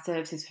my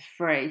services for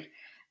free.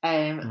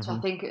 So I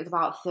think it was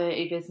about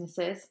 30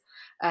 businesses.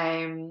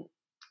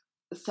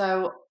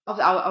 So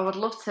I would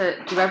love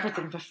to do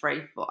everything for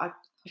free, but I've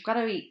got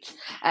to eat.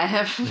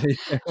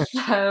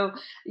 So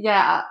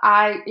yeah,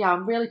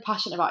 I'm really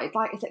passionate about it. It's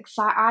like it's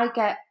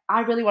exciting.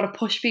 I really want to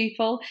push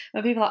people.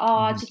 When people are like, "Oh,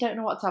 I just don't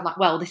know what to," I'm like,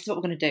 "Well, this is what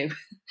we're going to do,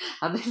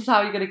 and this is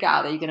how you're going to get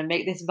out there. You're going to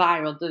make this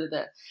viral."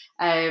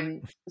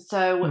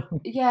 So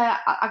yeah,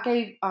 I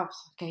gave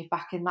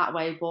back in that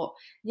way, but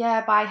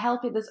yeah, by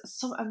helping, there's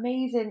some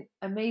amazing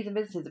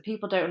businesses that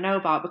people don't know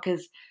about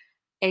because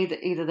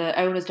either the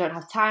owners don't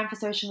have time for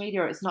social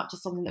media or it's not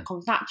just something that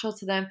comes natural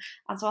to them.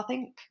 And so I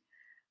think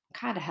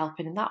kind of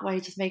helping in that way,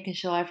 just making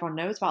sure everyone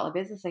knows about the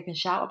business, they can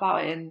shout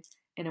about it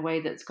in a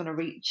way that's going to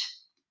reach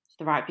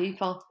the right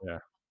people. Yeah,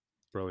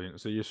 brilliant.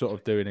 So you're sort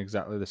of doing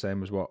exactly the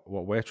same as what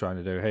we're trying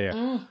to do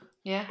here,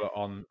 yeah, but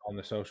on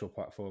the social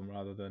platform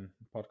rather than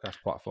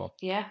podcast platform.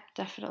 Yeah,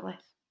 definitely.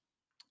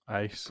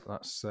 Ace,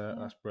 that's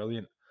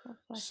brilliant.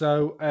 Lovely.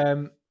 So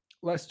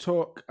let's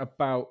talk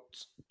about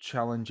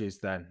challenges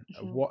then.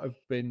 What have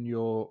been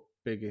your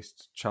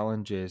biggest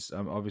challenges?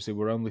 Obviously,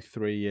 we're only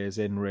 3 years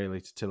in really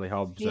to Tilly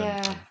Hobbs,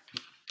 and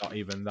not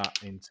even that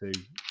into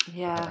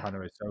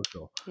Hannah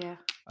Social. Yeah.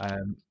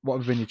 What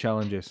have been your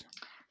challenges?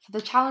 So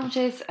the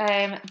challenges,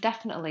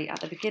 definitely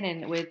at the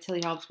beginning with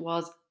Tilly Hobbs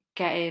was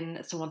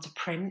getting someone to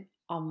print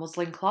on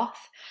muslin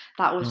cloth.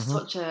 That was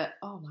such a,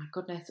 oh my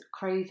goodness,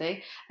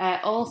 crazy.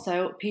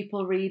 Also,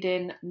 people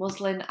reading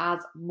muslin as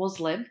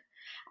muslin.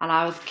 and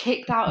I was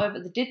kicked out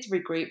of the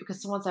Didsbury group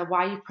because someone said,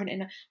 "Why are you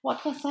printing?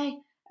 What did I say?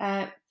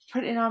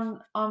 Printing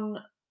on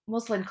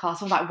muslin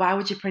cloth." I was like, "Why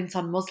would you print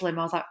on muslin?"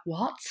 I was like,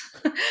 "What?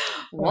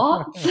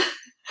 What?"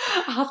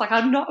 I was like,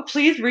 "I'm not.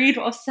 Please read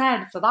what I've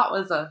said." So that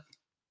was a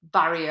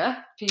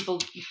barrier. People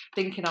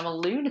thinking I'm a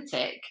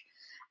lunatic.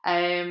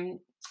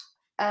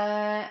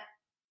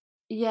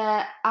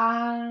 Yeah,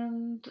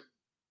 and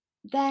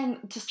then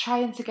just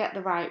trying to get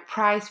the right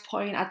price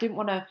point. I didn't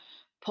want to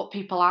put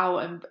people out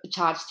and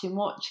charge too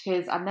much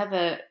because I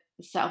never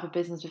set up a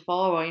business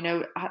before,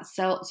 or had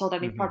sold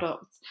any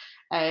products.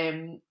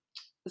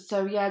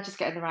 So yeah, just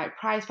getting the right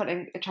price point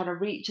and trying to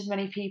reach as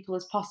many people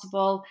as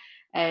possible.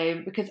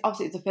 Because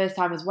obviously it's the first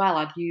time as well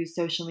I'd used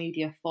social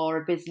media for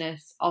a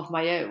business of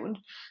my own.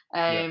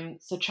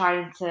 So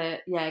trying to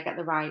get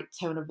the right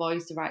tone of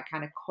voice, the right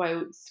kind of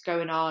quotes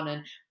going on,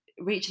 and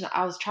reaching.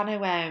 I was trying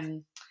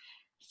to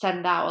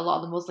send out a lot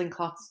of the muslin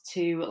cloths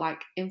to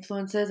like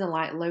influencers and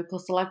like local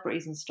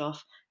celebrities and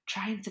stuff.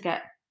 Trying to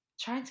get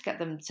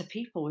them to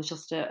people was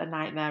just a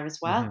nightmare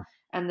as well.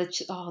 And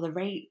the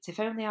rates.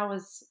 If only I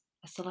was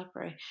a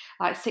celebrity,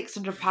 like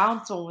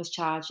 £600 someone was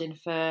charging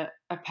for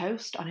a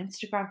post on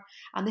Instagram,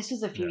 and this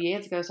was a few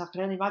years ago, so I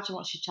can only imagine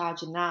what she's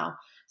charging now.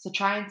 So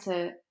trying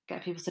to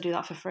get people to do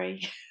that for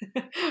free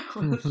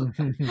was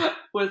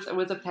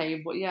a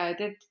pain. But yeah, I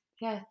did.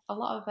 Yeah, a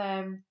lot of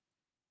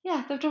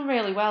they've done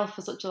really well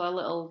for such a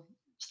little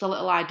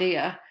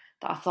idea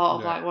that I thought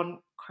of like one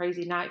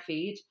crazy night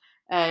feed.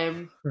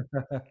 But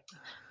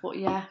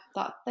yeah,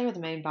 they were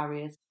the main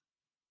barriers.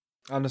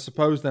 And I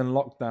suppose then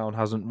lockdown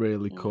hasn't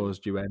really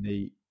caused you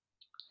any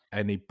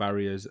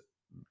barriers,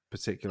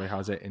 particularly,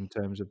 has it, in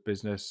terms of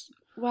business?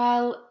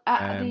 Well,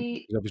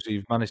 Because obviously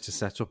you've managed to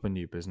set up a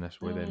new business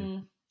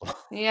within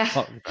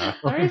lockdown.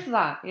 there is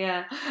that.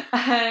 Yeah.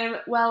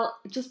 Well,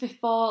 just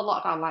before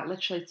lockdown, like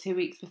literally 2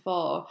 weeks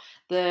before,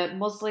 the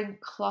muslin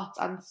cloth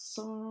and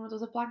some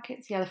other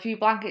blankets. Yeah, a few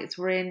blankets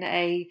were in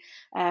a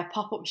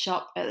pop-up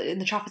shop in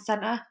the Trafford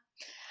Centre.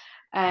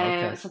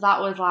 So that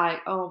was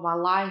like, oh, my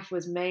life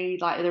was made.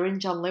 Like they're in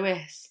John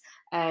Lewis,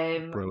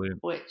 Brilliant.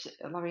 which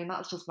I mean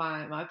that's just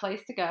my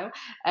place to go.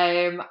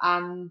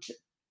 And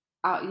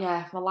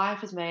my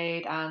life was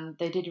made, and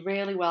they did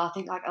really well. I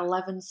think like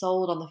 11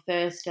 sold on the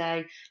first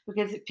day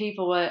because it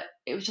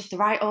was just the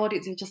right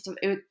audience. It was just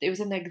it was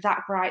in the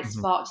exact right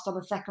spot, just on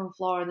the second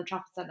floor in the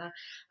Trafford Centre.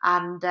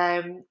 And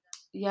then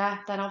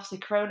obviously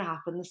Corona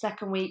happened. The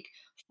second week,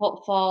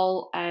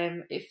 footfall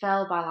it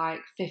fell by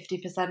like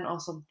 50% or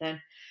something.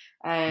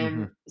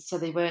 So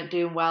they weren't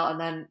doing well, and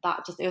then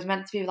it was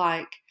meant to be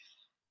like,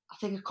 I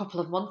think a couple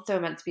of months they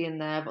were meant to be in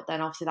there, but then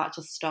obviously that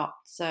just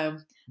stopped. So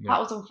that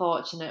was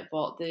unfortunate,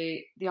 but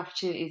the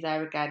opportunity is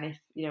there again if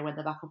when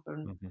they're back up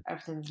and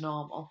everything's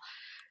normal.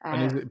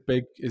 And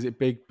is it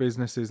big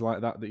businesses like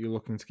that you're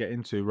looking to get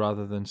into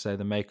rather than say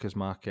the makers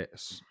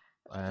markets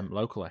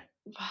locally?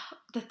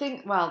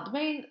 The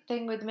main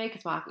thing with the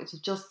makers markets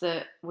was just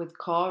that with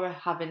Cora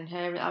having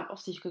her,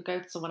 obviously she could go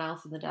to someone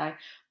else in the day,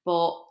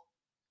 but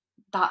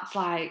that's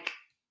like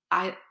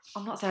I'm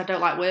not saying I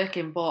don't like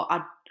working, but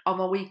on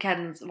my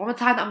weekends, on the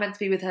time that I'm meant to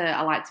be with her,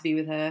 I like to be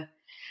with her.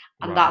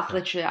 And that's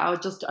literally, I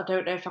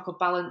don't know if I could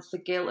balance the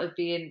guilt of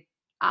being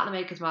at the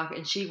makers market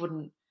and she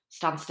wouldn't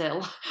stand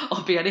still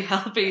or be any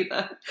help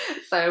either.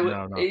 So,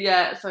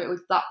 so it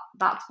was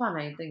that's my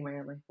main thing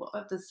really.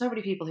 But there's so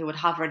many people who would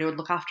have her and who would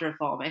look after her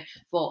for me.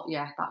 But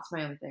yeah, that's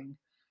my only thing.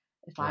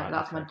 It's like,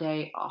 that's my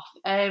day off.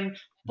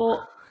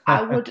 But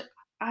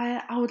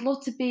I would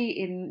love to be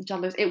in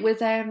John Lewis. It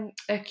was a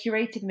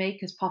curated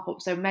makers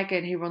pop-up. So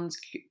Megan, who runs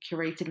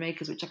curated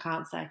makers, which I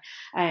can't say,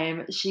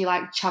 she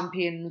like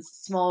champions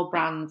small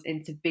brands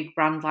into big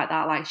brands like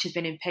that. Like she's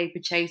been in Paper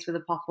Chase with a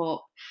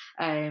pop-up.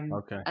 And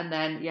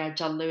then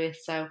John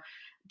Lewis. So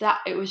that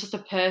it was just a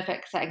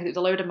perfect setting because it was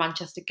a load of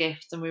Manchester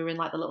gifts and we were in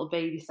like the little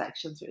baby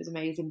section, so it was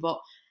amazing. But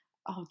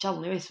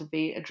John Lewis would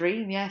be a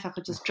dream, if I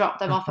could just drop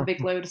them off a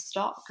big load of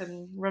stock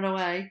and run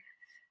away.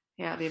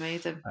 Yeah, it'd be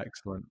amazing.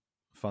 Excellent.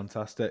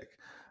 Fantastic.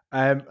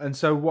 And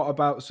so what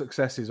about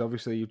successes?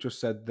 Obviously, you've just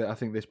said that I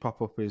think this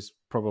pop-up is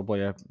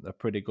probably a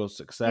pretty good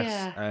success.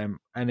 Yeah.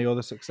 Any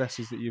other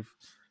successes that you've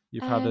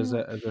had as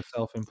a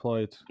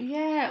self-employed?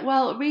 Yeah,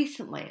 well,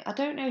 recently, I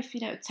don't know if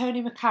you know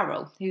Tony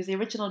McCarroll, he was the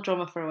original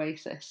drummer for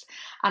Oasis.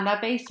 And I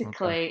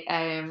basically...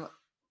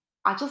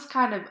 I just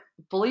kind of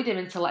bullied him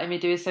into letting me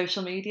do his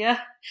social media.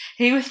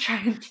 He was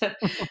trying to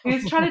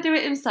do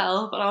it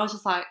himself, and I was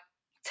just like,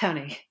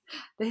 Tony,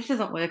 this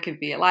isn't working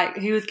for you. Like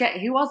he was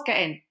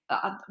getting.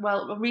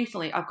 Well,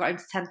 recently I've got him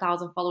to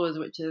 10,000 followers,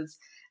 which has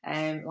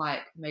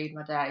like made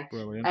my day.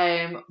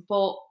 Brilliant.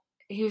 But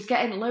he was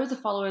getting loads of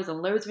followers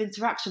and loads of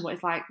interaction, but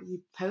it's like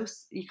you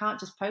can't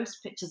just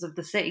post pictures of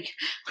the sea.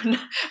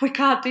 We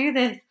can't do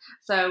this.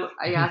 So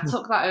I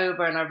took that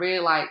over and I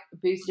really like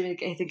boosted him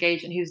his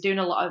engagement. He was doing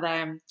a lot of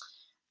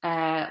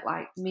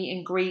like meet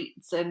and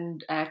greets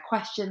and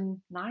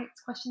question and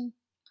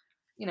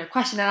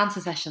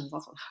answer sessions.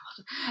 That's what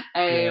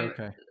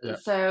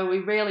So we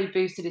really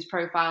boosted his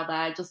profile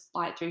there, just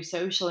like through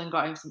social, and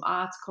got him some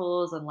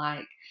articles and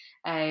like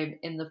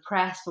in the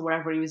press for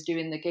wherever he was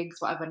doing the gigs,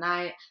 whatever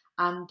night.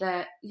 And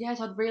he's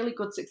had really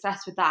good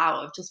success with that,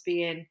 out of just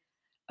being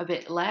a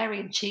bit leery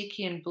and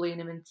cheeky and bullying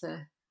him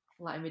into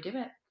letting me do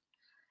it.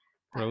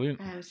 Brilliant.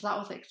 So that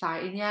was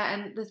exciting, yeah.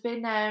 And there's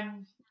been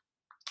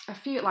a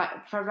few,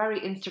 like, for very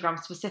Instagram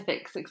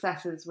specific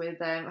successes with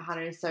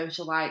Hannah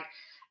Social. Like,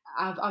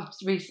 I've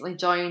recently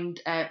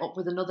joined up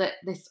with another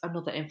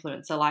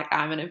influencer. Like,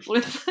 I'm an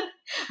influencer.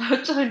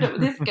 I've joined up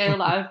with this girl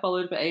that I've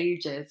followed for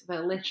ages, for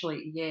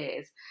literally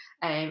years,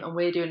 and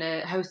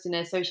we're hosting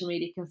a social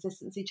media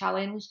consistency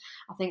challenge.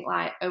 I think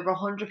like over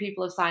 100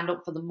 people have signed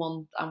up for the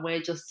month, and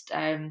we're just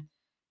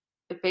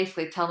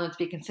basically telling them to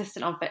be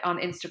consistent on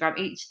Instagram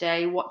each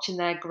day, watching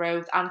their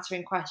growth,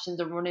 answering questions,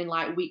 and running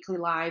like weekly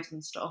lives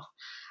and stuff.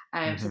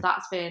 So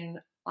that's been,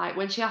 like,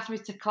 when she asked me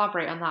to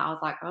collaborate on that, I was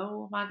like,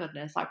 oh my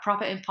goodness, like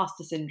proper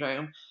imposter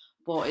syndrome,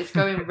 but it's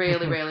going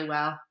really, really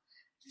well.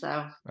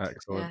 So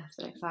excellent. Yeah, it's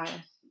been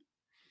exciting.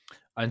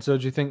 And so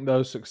do you think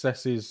those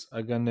successes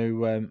are going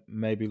to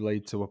maybe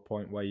lead to a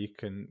point where you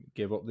can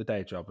give up the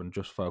day job and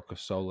just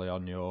focus solely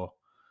on your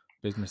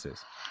businesses?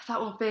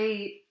 That would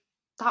be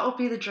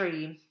the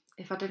dream,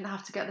 if I didn't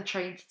have to get the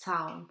train to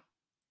town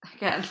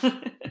again.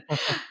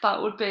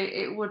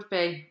 It would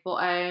be. But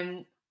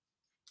I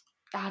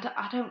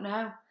don't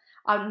know.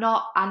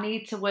 I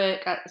need to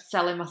work at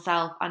selling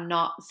myself and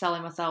not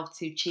selling myself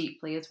too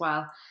cheaply as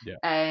well.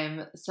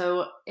 Yeah.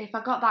 So if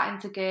I got that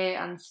into gear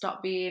and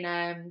stopped being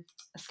a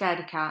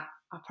scaredy cat,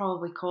 I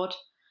probably could.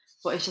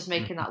 But it's just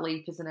making that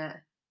leap, isn't it?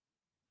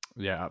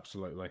 Yeah,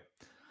 absolutely.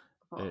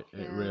 But,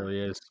 it really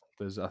is.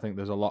 I think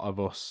there's a lot of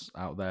us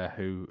out there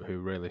who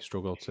really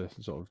struggle to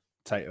sort of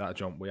take that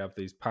jump. We have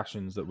these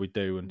passions that we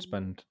do and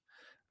spend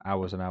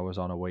hours and hours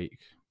on a week,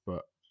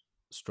 but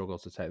struggle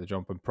to take the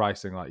jump. And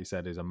pricing, like you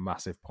said, is a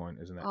massive point,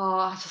 isn't it? Oh,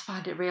 I just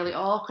find it really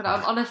awkward.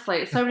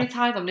 Honestly, so many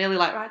times I'm nearly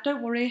like, right,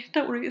 don't worry,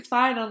 it's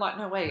fine. I'm like,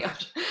 no, wait,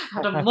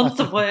 I've done months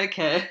of work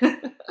here.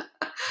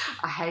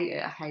 I hate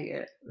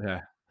it.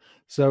 Yeah.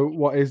 So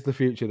what is the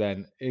future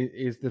then?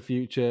 Is the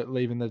future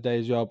leaving the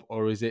day job,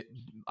 or is it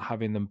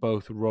having them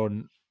both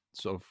run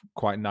sort of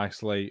quite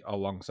nicely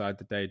alongside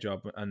the day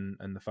job and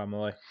the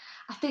family?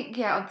 I think,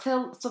 yeah,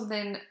 until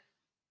something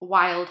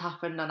wild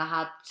happened and I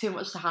had too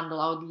much to handle,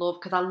 I would love,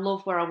 because I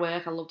love where I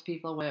work, I love the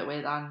people I work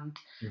with, and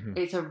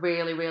it's a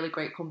really, really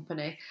great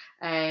company.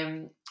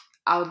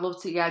 I would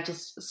love to,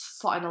 just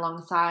slot in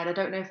alongside. I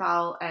don't know if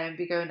I'll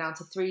be going down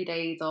to 3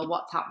 days or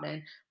what's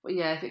happening, but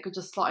yeah, if it could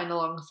just slot in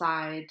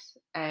alongside.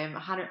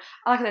 Hannah,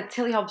 like I said,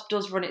 Tilly Hobbs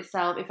does run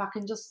itself. If I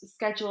can just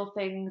schedule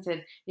things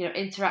and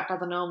interact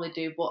as I normally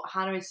do, but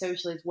Hannah is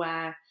Social is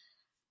where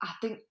I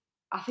think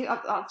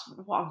that's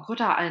what I'm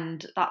good at,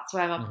 and that's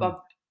where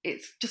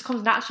it just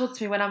comes natural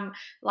to me when I'm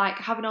like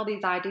having all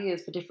these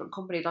ideas for different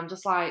companies. I'm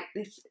just like,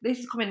 this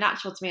is coming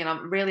natural to me, and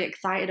I'm really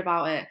excited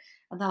about it.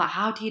 And they're like,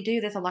 how do you do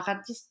this? I'm like,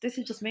 this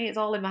is just me. It's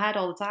all in my head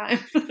all the time.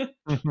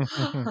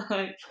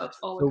 That's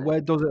all. So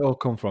where does it all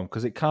come from?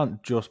 Because it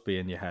can't just be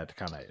in your head,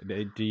 can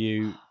it? Do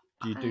you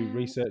do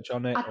research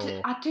on it?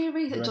 I do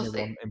research. Is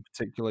there anyone in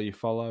particular you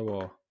follow,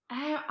 or?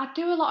 I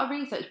do a lot of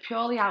research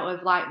purely out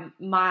of like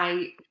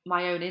my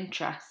own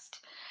interest.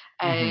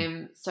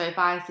 So if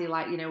I see,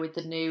 like, with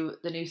the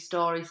new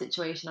story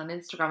situation on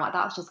Instagram, like,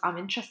 that's just, I'm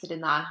interested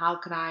in that, and how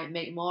can I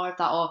make more of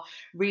that, or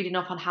reading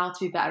up on how to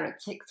be better at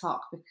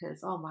TikTok, because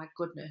oh my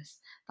goodness,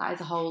 that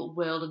is a whole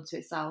world unto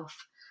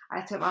itself. I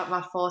had to get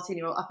my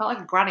 14-year-old, I felt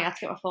like a granny, I had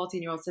to get my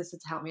 14-year-old sister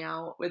to help me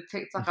out with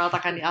TikTok. I was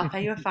like, I'll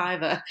pay you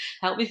 $5,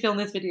 help me film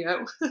this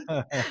video.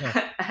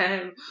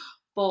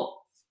 But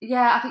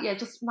yeah, I think,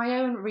 just my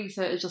own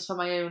research is just for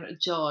my own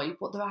joy.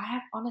 But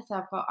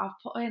I've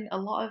put in a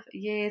lot of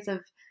years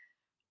of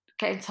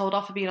getting told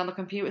off for being on the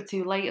computer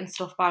too late and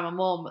stuff by my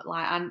mum.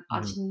 Like, and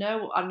I just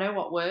know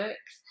what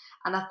works,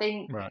 and I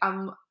think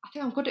I'm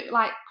good at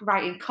like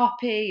writing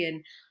copy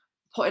and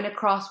putting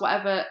across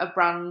whatever a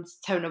brand's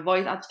tone of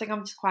voice. I just think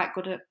I'm just quite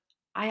good at.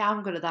 I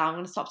am good at that. I'm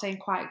going to stop saying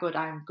quite good.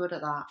 I am good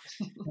at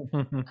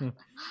that.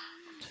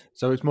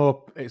 So it's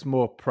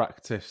more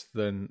practice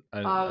than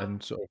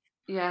and sort of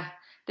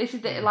This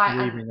is it, like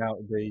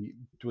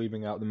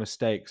dweebing out the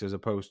mistakes as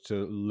opposed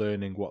to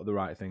learning what the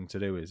right thing to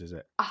do is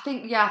it? I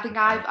think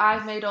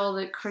I've made all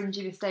the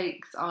cringy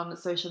mistakes on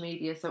social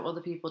media, so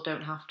other people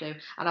don't have to,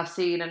 and I've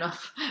seen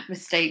enough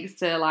mistakes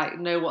to like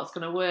know what's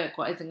going to work,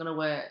 what isn't going to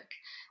work.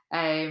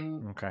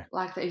 Okay.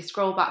 Like that, you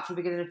scroll back to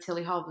the beginning of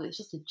Tilly Hobbs, it's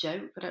just a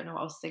joke. I don't know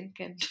what I was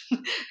thinking.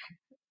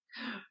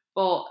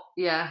 But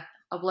yeah,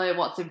 I've learned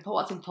what's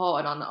important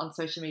on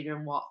social media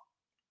and what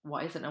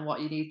isn't, and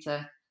what you need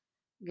to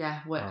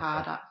work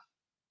hard at.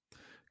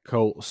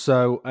 Cool.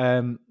 So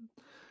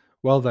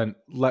well then,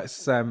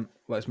 let's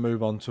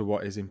move on to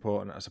what is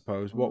important, I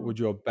suppose. What would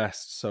your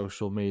best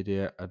social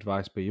media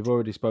advice be? You've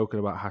already spoken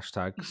about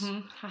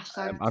hashtags,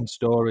 and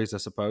stories, I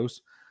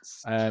suppose.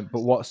 But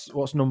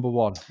what's number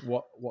one?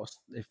 What's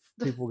if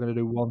people were going to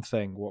do one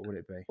thing, what would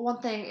it be?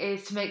 One thing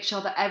is to make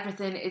sure that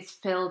everything is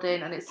filled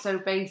in, and it's so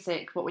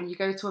basic, but when you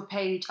go to a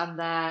page and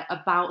their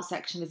about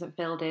section isn't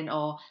filled in,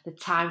 or the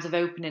times of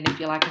opening if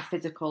you're like a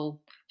physical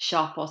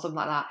shop or something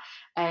like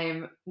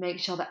that, make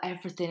sure that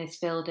everything is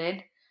filled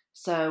in.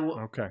 So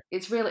Okay.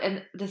 it's really,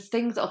 and there's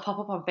things that'll pop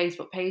up on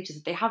Facebook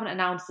pages. They haven't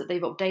announced that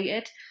they've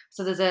updated.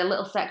 So there's a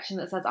little section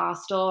that says our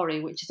story,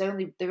 which is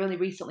they've only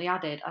recently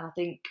added. And I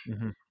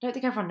don't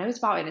think everyone knows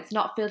about it. It's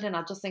not filled in.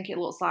 I just think it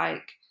looks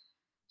like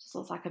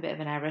a bit of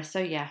an error. So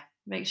yeah,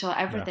 make sure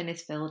everything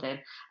is filled in.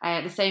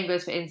 The same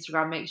goes for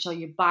Instagram. Make sure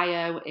your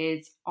bio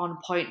is on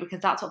point,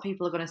 because that's what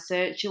people are going to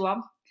search you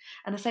on.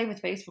 And the same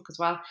with Facebook as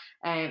well.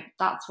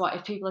 That's what,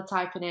 if people are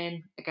typing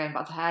in, again,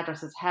 back to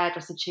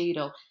hairdresser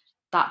Cheadle,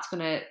 that's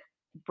going to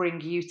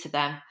bring you to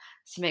them.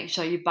 So make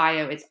sure your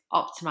bio is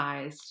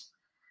optimized.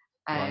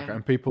 Right,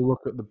 and people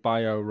look at the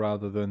bio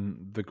rather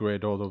than the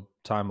grid or the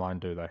timeline,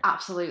 do they?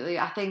 Absolutely.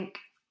 I think,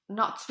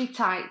 not to be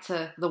tight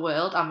to the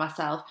world and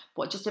myself,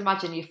 but just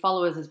imagine your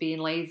followers as being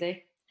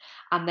lazy,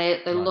 and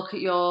they look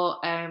at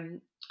your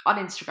on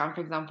Instagram,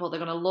 for example, they're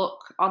going to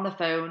look on the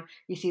phone,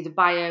 you see the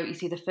bio, you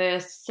see the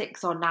first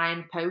 6 or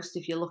 9 posts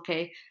if you're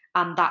lucky,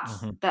 and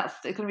that's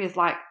it's going to be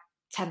like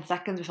 10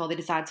 seconds before they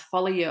decide to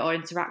follow you or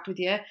interact with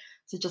you.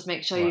 So just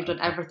make sure you've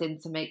done everything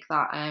to make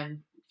that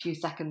few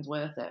seconds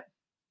worth it.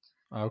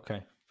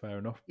 Okay, fair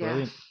enough.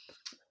 Brilliant.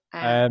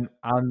 Yeah.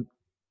 And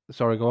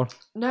sorry, go on.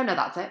 No,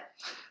 that's it.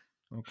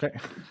 Okay.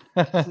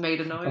 Just made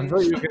a noise. I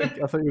thought you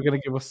were going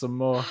to give us some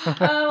more.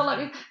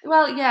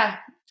 Yeah.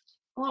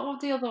 What was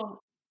the other one?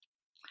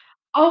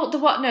 Oh,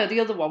 the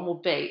other one will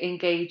be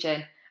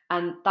engaging.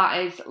 And that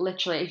is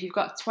literally, if you've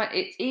got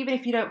 20, even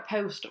if you don't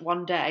post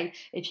one day,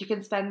 if you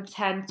can spend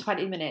 10,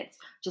 20 minutes,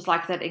 just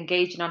like I said,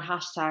 engaging on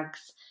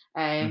hashtags,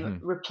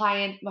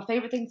 replying. My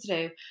favourite thing to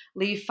do,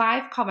 leave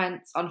 5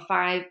 comments on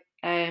 5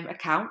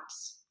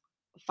 accounts,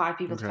 5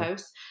 people's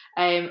posts,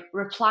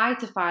 reply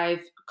to 5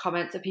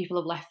 comments that people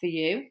have left for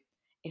you,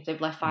 if they've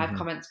left 5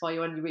 comments for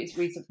you on your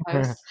recent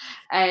posts.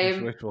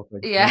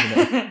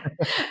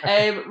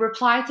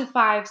 Reply to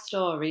 5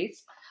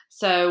 stories.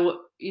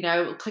 So,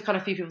 click on a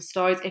few people's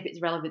stories. If it's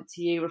relevant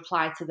to you,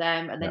 reply to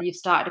them. And then you've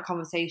started a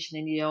conversation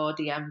in your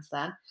DMs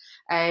then.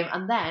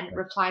 And then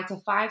reply to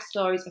 5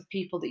 stories of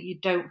people that you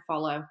don't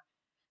follow.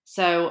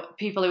 So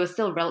people who are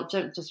still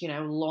relevant, just,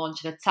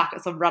 launch an attack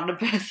at some random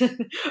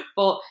person,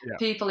 but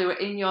people who are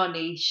in your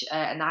niche,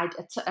 an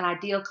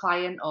ideal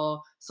client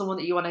or someone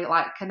that you want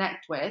to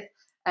connect with,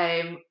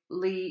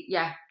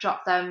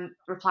 drop them,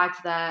 reply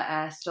to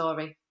their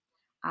story,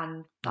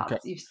 and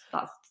that's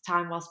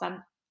time well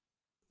spent.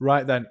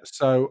 Right then,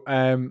 so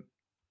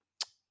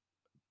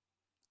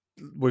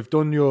we've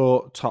done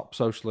your top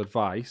social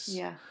advice.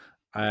 Yeah.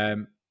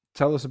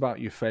 Tell us about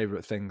your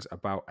favourite things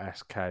about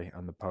SK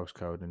and the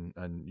postcode,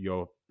 and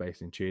you're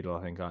based in Cheadle,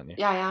 I think, aren't you?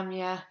 Yeah, I am.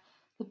 Yeah,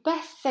 the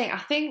best thing I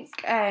think.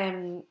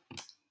 I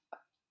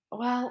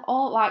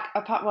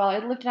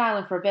lived in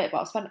Ireland for a bit,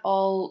 but I've spent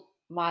all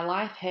my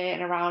life here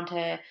and around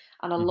here,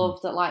 and I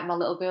love that my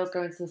little girls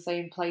going to the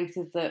same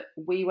places that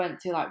we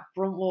went to, like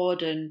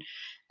Bruntwood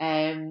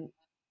and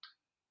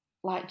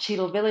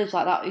Cheadle Village.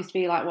 Like that used to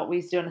be what we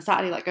used to do on a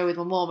Saturday, go with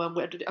my mum,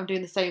 and I'm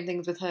doing the same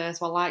things with her,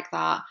 so I like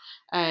that.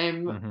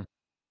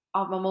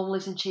 My mum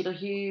lives in Cheadle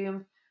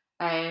Hume.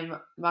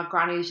 My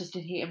granny's just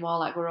in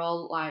Heatonmore. We're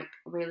all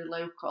really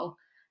local.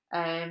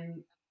 I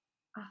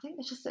think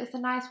it's a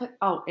nice way.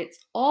 Oh, it's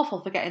awful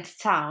for getting to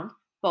town,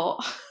 but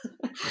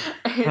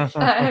it's,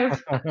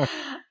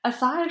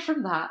 aside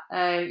from that,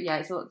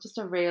 it's just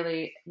a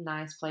really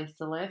nice place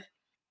to live.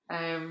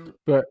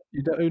 But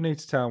you don't need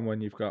to town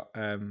when you've got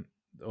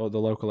or the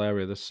local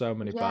area. There's so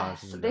many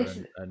bars and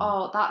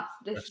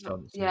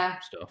restaurants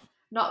and stuff.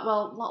 Not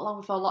long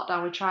before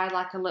lockdown, we tried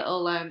a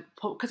little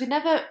pub, because we'd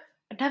never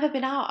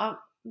been out.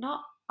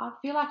 I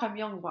feel like I'm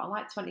young, but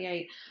I'm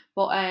 28.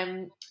 But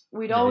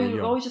we'd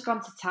always just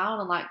gone to town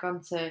and gone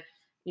to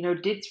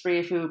Didsbury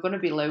if we were going to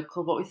be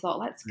local. But we thought,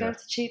 let's go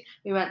to Cheadle.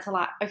 We went to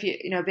a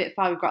bit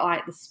far. We've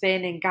got the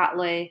Spin in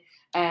Gatley,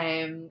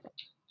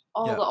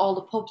 all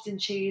the pubs in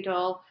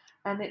Cheadle,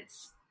 and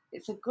it's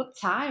a good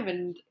time.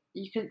 And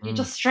you're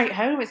just straight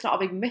home. It's not a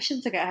big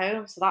mission to get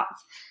home. So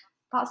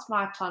that's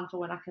my plan for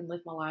when I can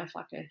live my life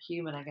like a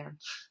human again.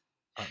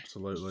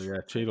 Absolutely,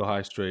 yeah. Cheadle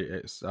High Street.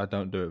 I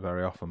don't do it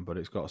very often, but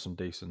it's got some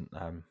decent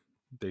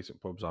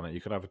pubs on it.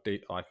 You could have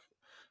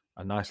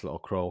a nice little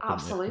crawl.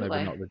 Absolutely,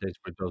 maybe not the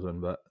Didsbury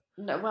dozen, but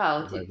the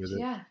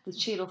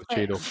Cheadle the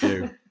Cheadle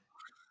few.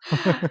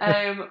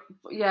 I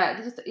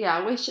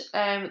wish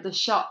the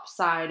shop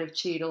side of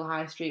Cheadle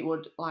High Street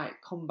would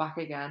come back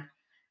again.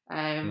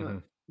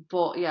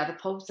 But yeah, the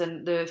pubs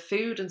and the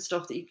food and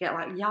stuff that you get,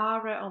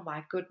 Yara, oh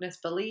my goodness,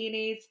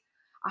 Bellini's.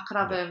 I could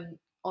have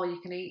all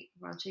you can eat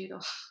around Cheadle.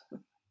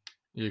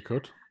 You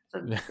could. So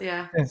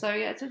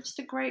it's just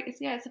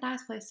it's a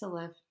nice place to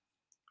live.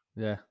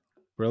 Yeah,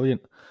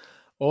 brilliant,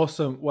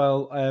 awesome.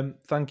 Well,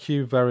 thank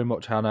you very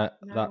much, Hannah.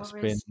 That's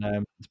been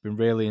it's been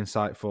really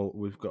insightful.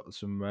 We've got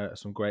some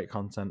great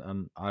content,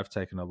 and I've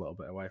taken a little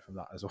bit away from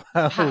that as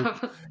well.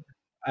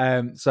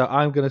 So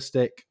I'm going to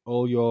stick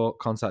all your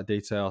contact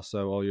details,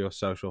 so all your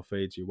social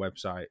feeds, your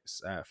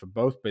websites for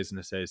both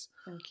businesses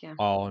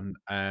on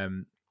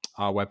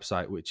our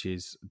website, which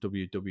is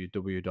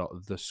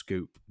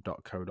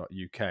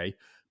www.thescoop.co.uk.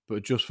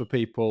 But just for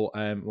people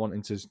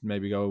wanting to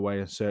maybe go away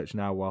and search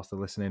now whilst they're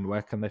listening,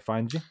 where can they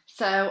find you?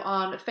 So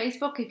on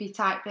Facebook, if you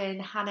type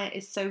in Hannah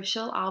is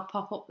Social, I'll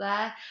pop up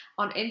there.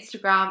 On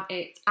Instagram,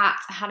 it's at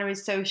Hannah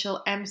is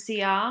Social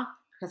MCR,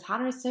 because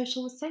Hannah is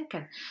Social was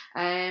taken.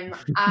 And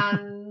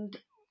and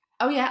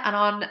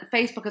on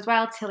Facebook as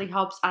well, Tilly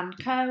Hobbs and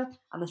Co.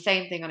 And the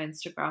same thing on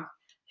Instagram.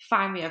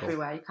 Find me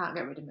everywhere. You can't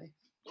get rid of me.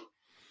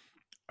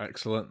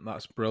 Excellent.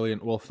 That's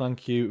brilliant. Well,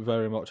 thank you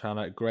very much,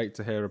 Hannah. Great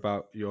to hear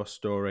about your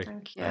story.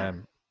 Thank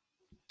you.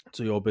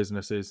 To your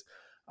businesses,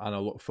 and I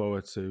look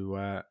forward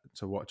to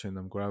watching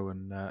them grow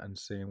and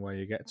seeing where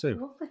you get to.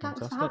 Lovely.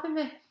 Thanks for having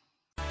me.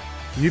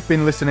 You've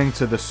been listening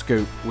to The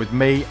Scoop with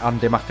me,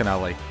 Andy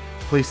McAnally.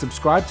 Please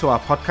subscribe to our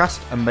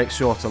podcast and make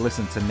sure to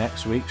listen to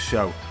next week's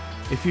show.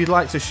 If you'd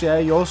like to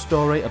share your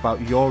story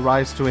about your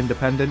rise to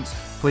independence,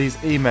 please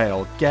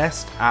email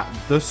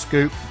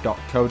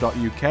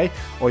guest@thescoop.co.uk,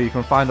 or you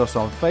can find us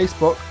on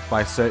Facebook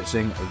by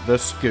searching The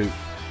Scoop.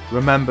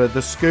 Remember,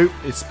 The Scoop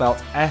is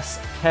spelt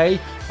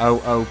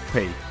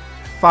S-K-O-O-P.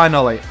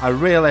 Finally, I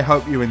really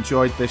hope you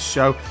enjoyed this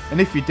show,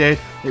 and if you did,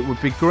 it would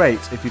be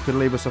great if you could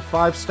leave us a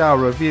 5-star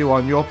review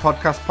on your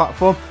podcast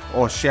platform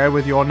or share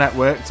with your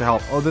network to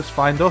help others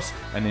find us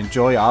and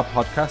enjoy our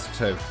podcast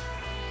too.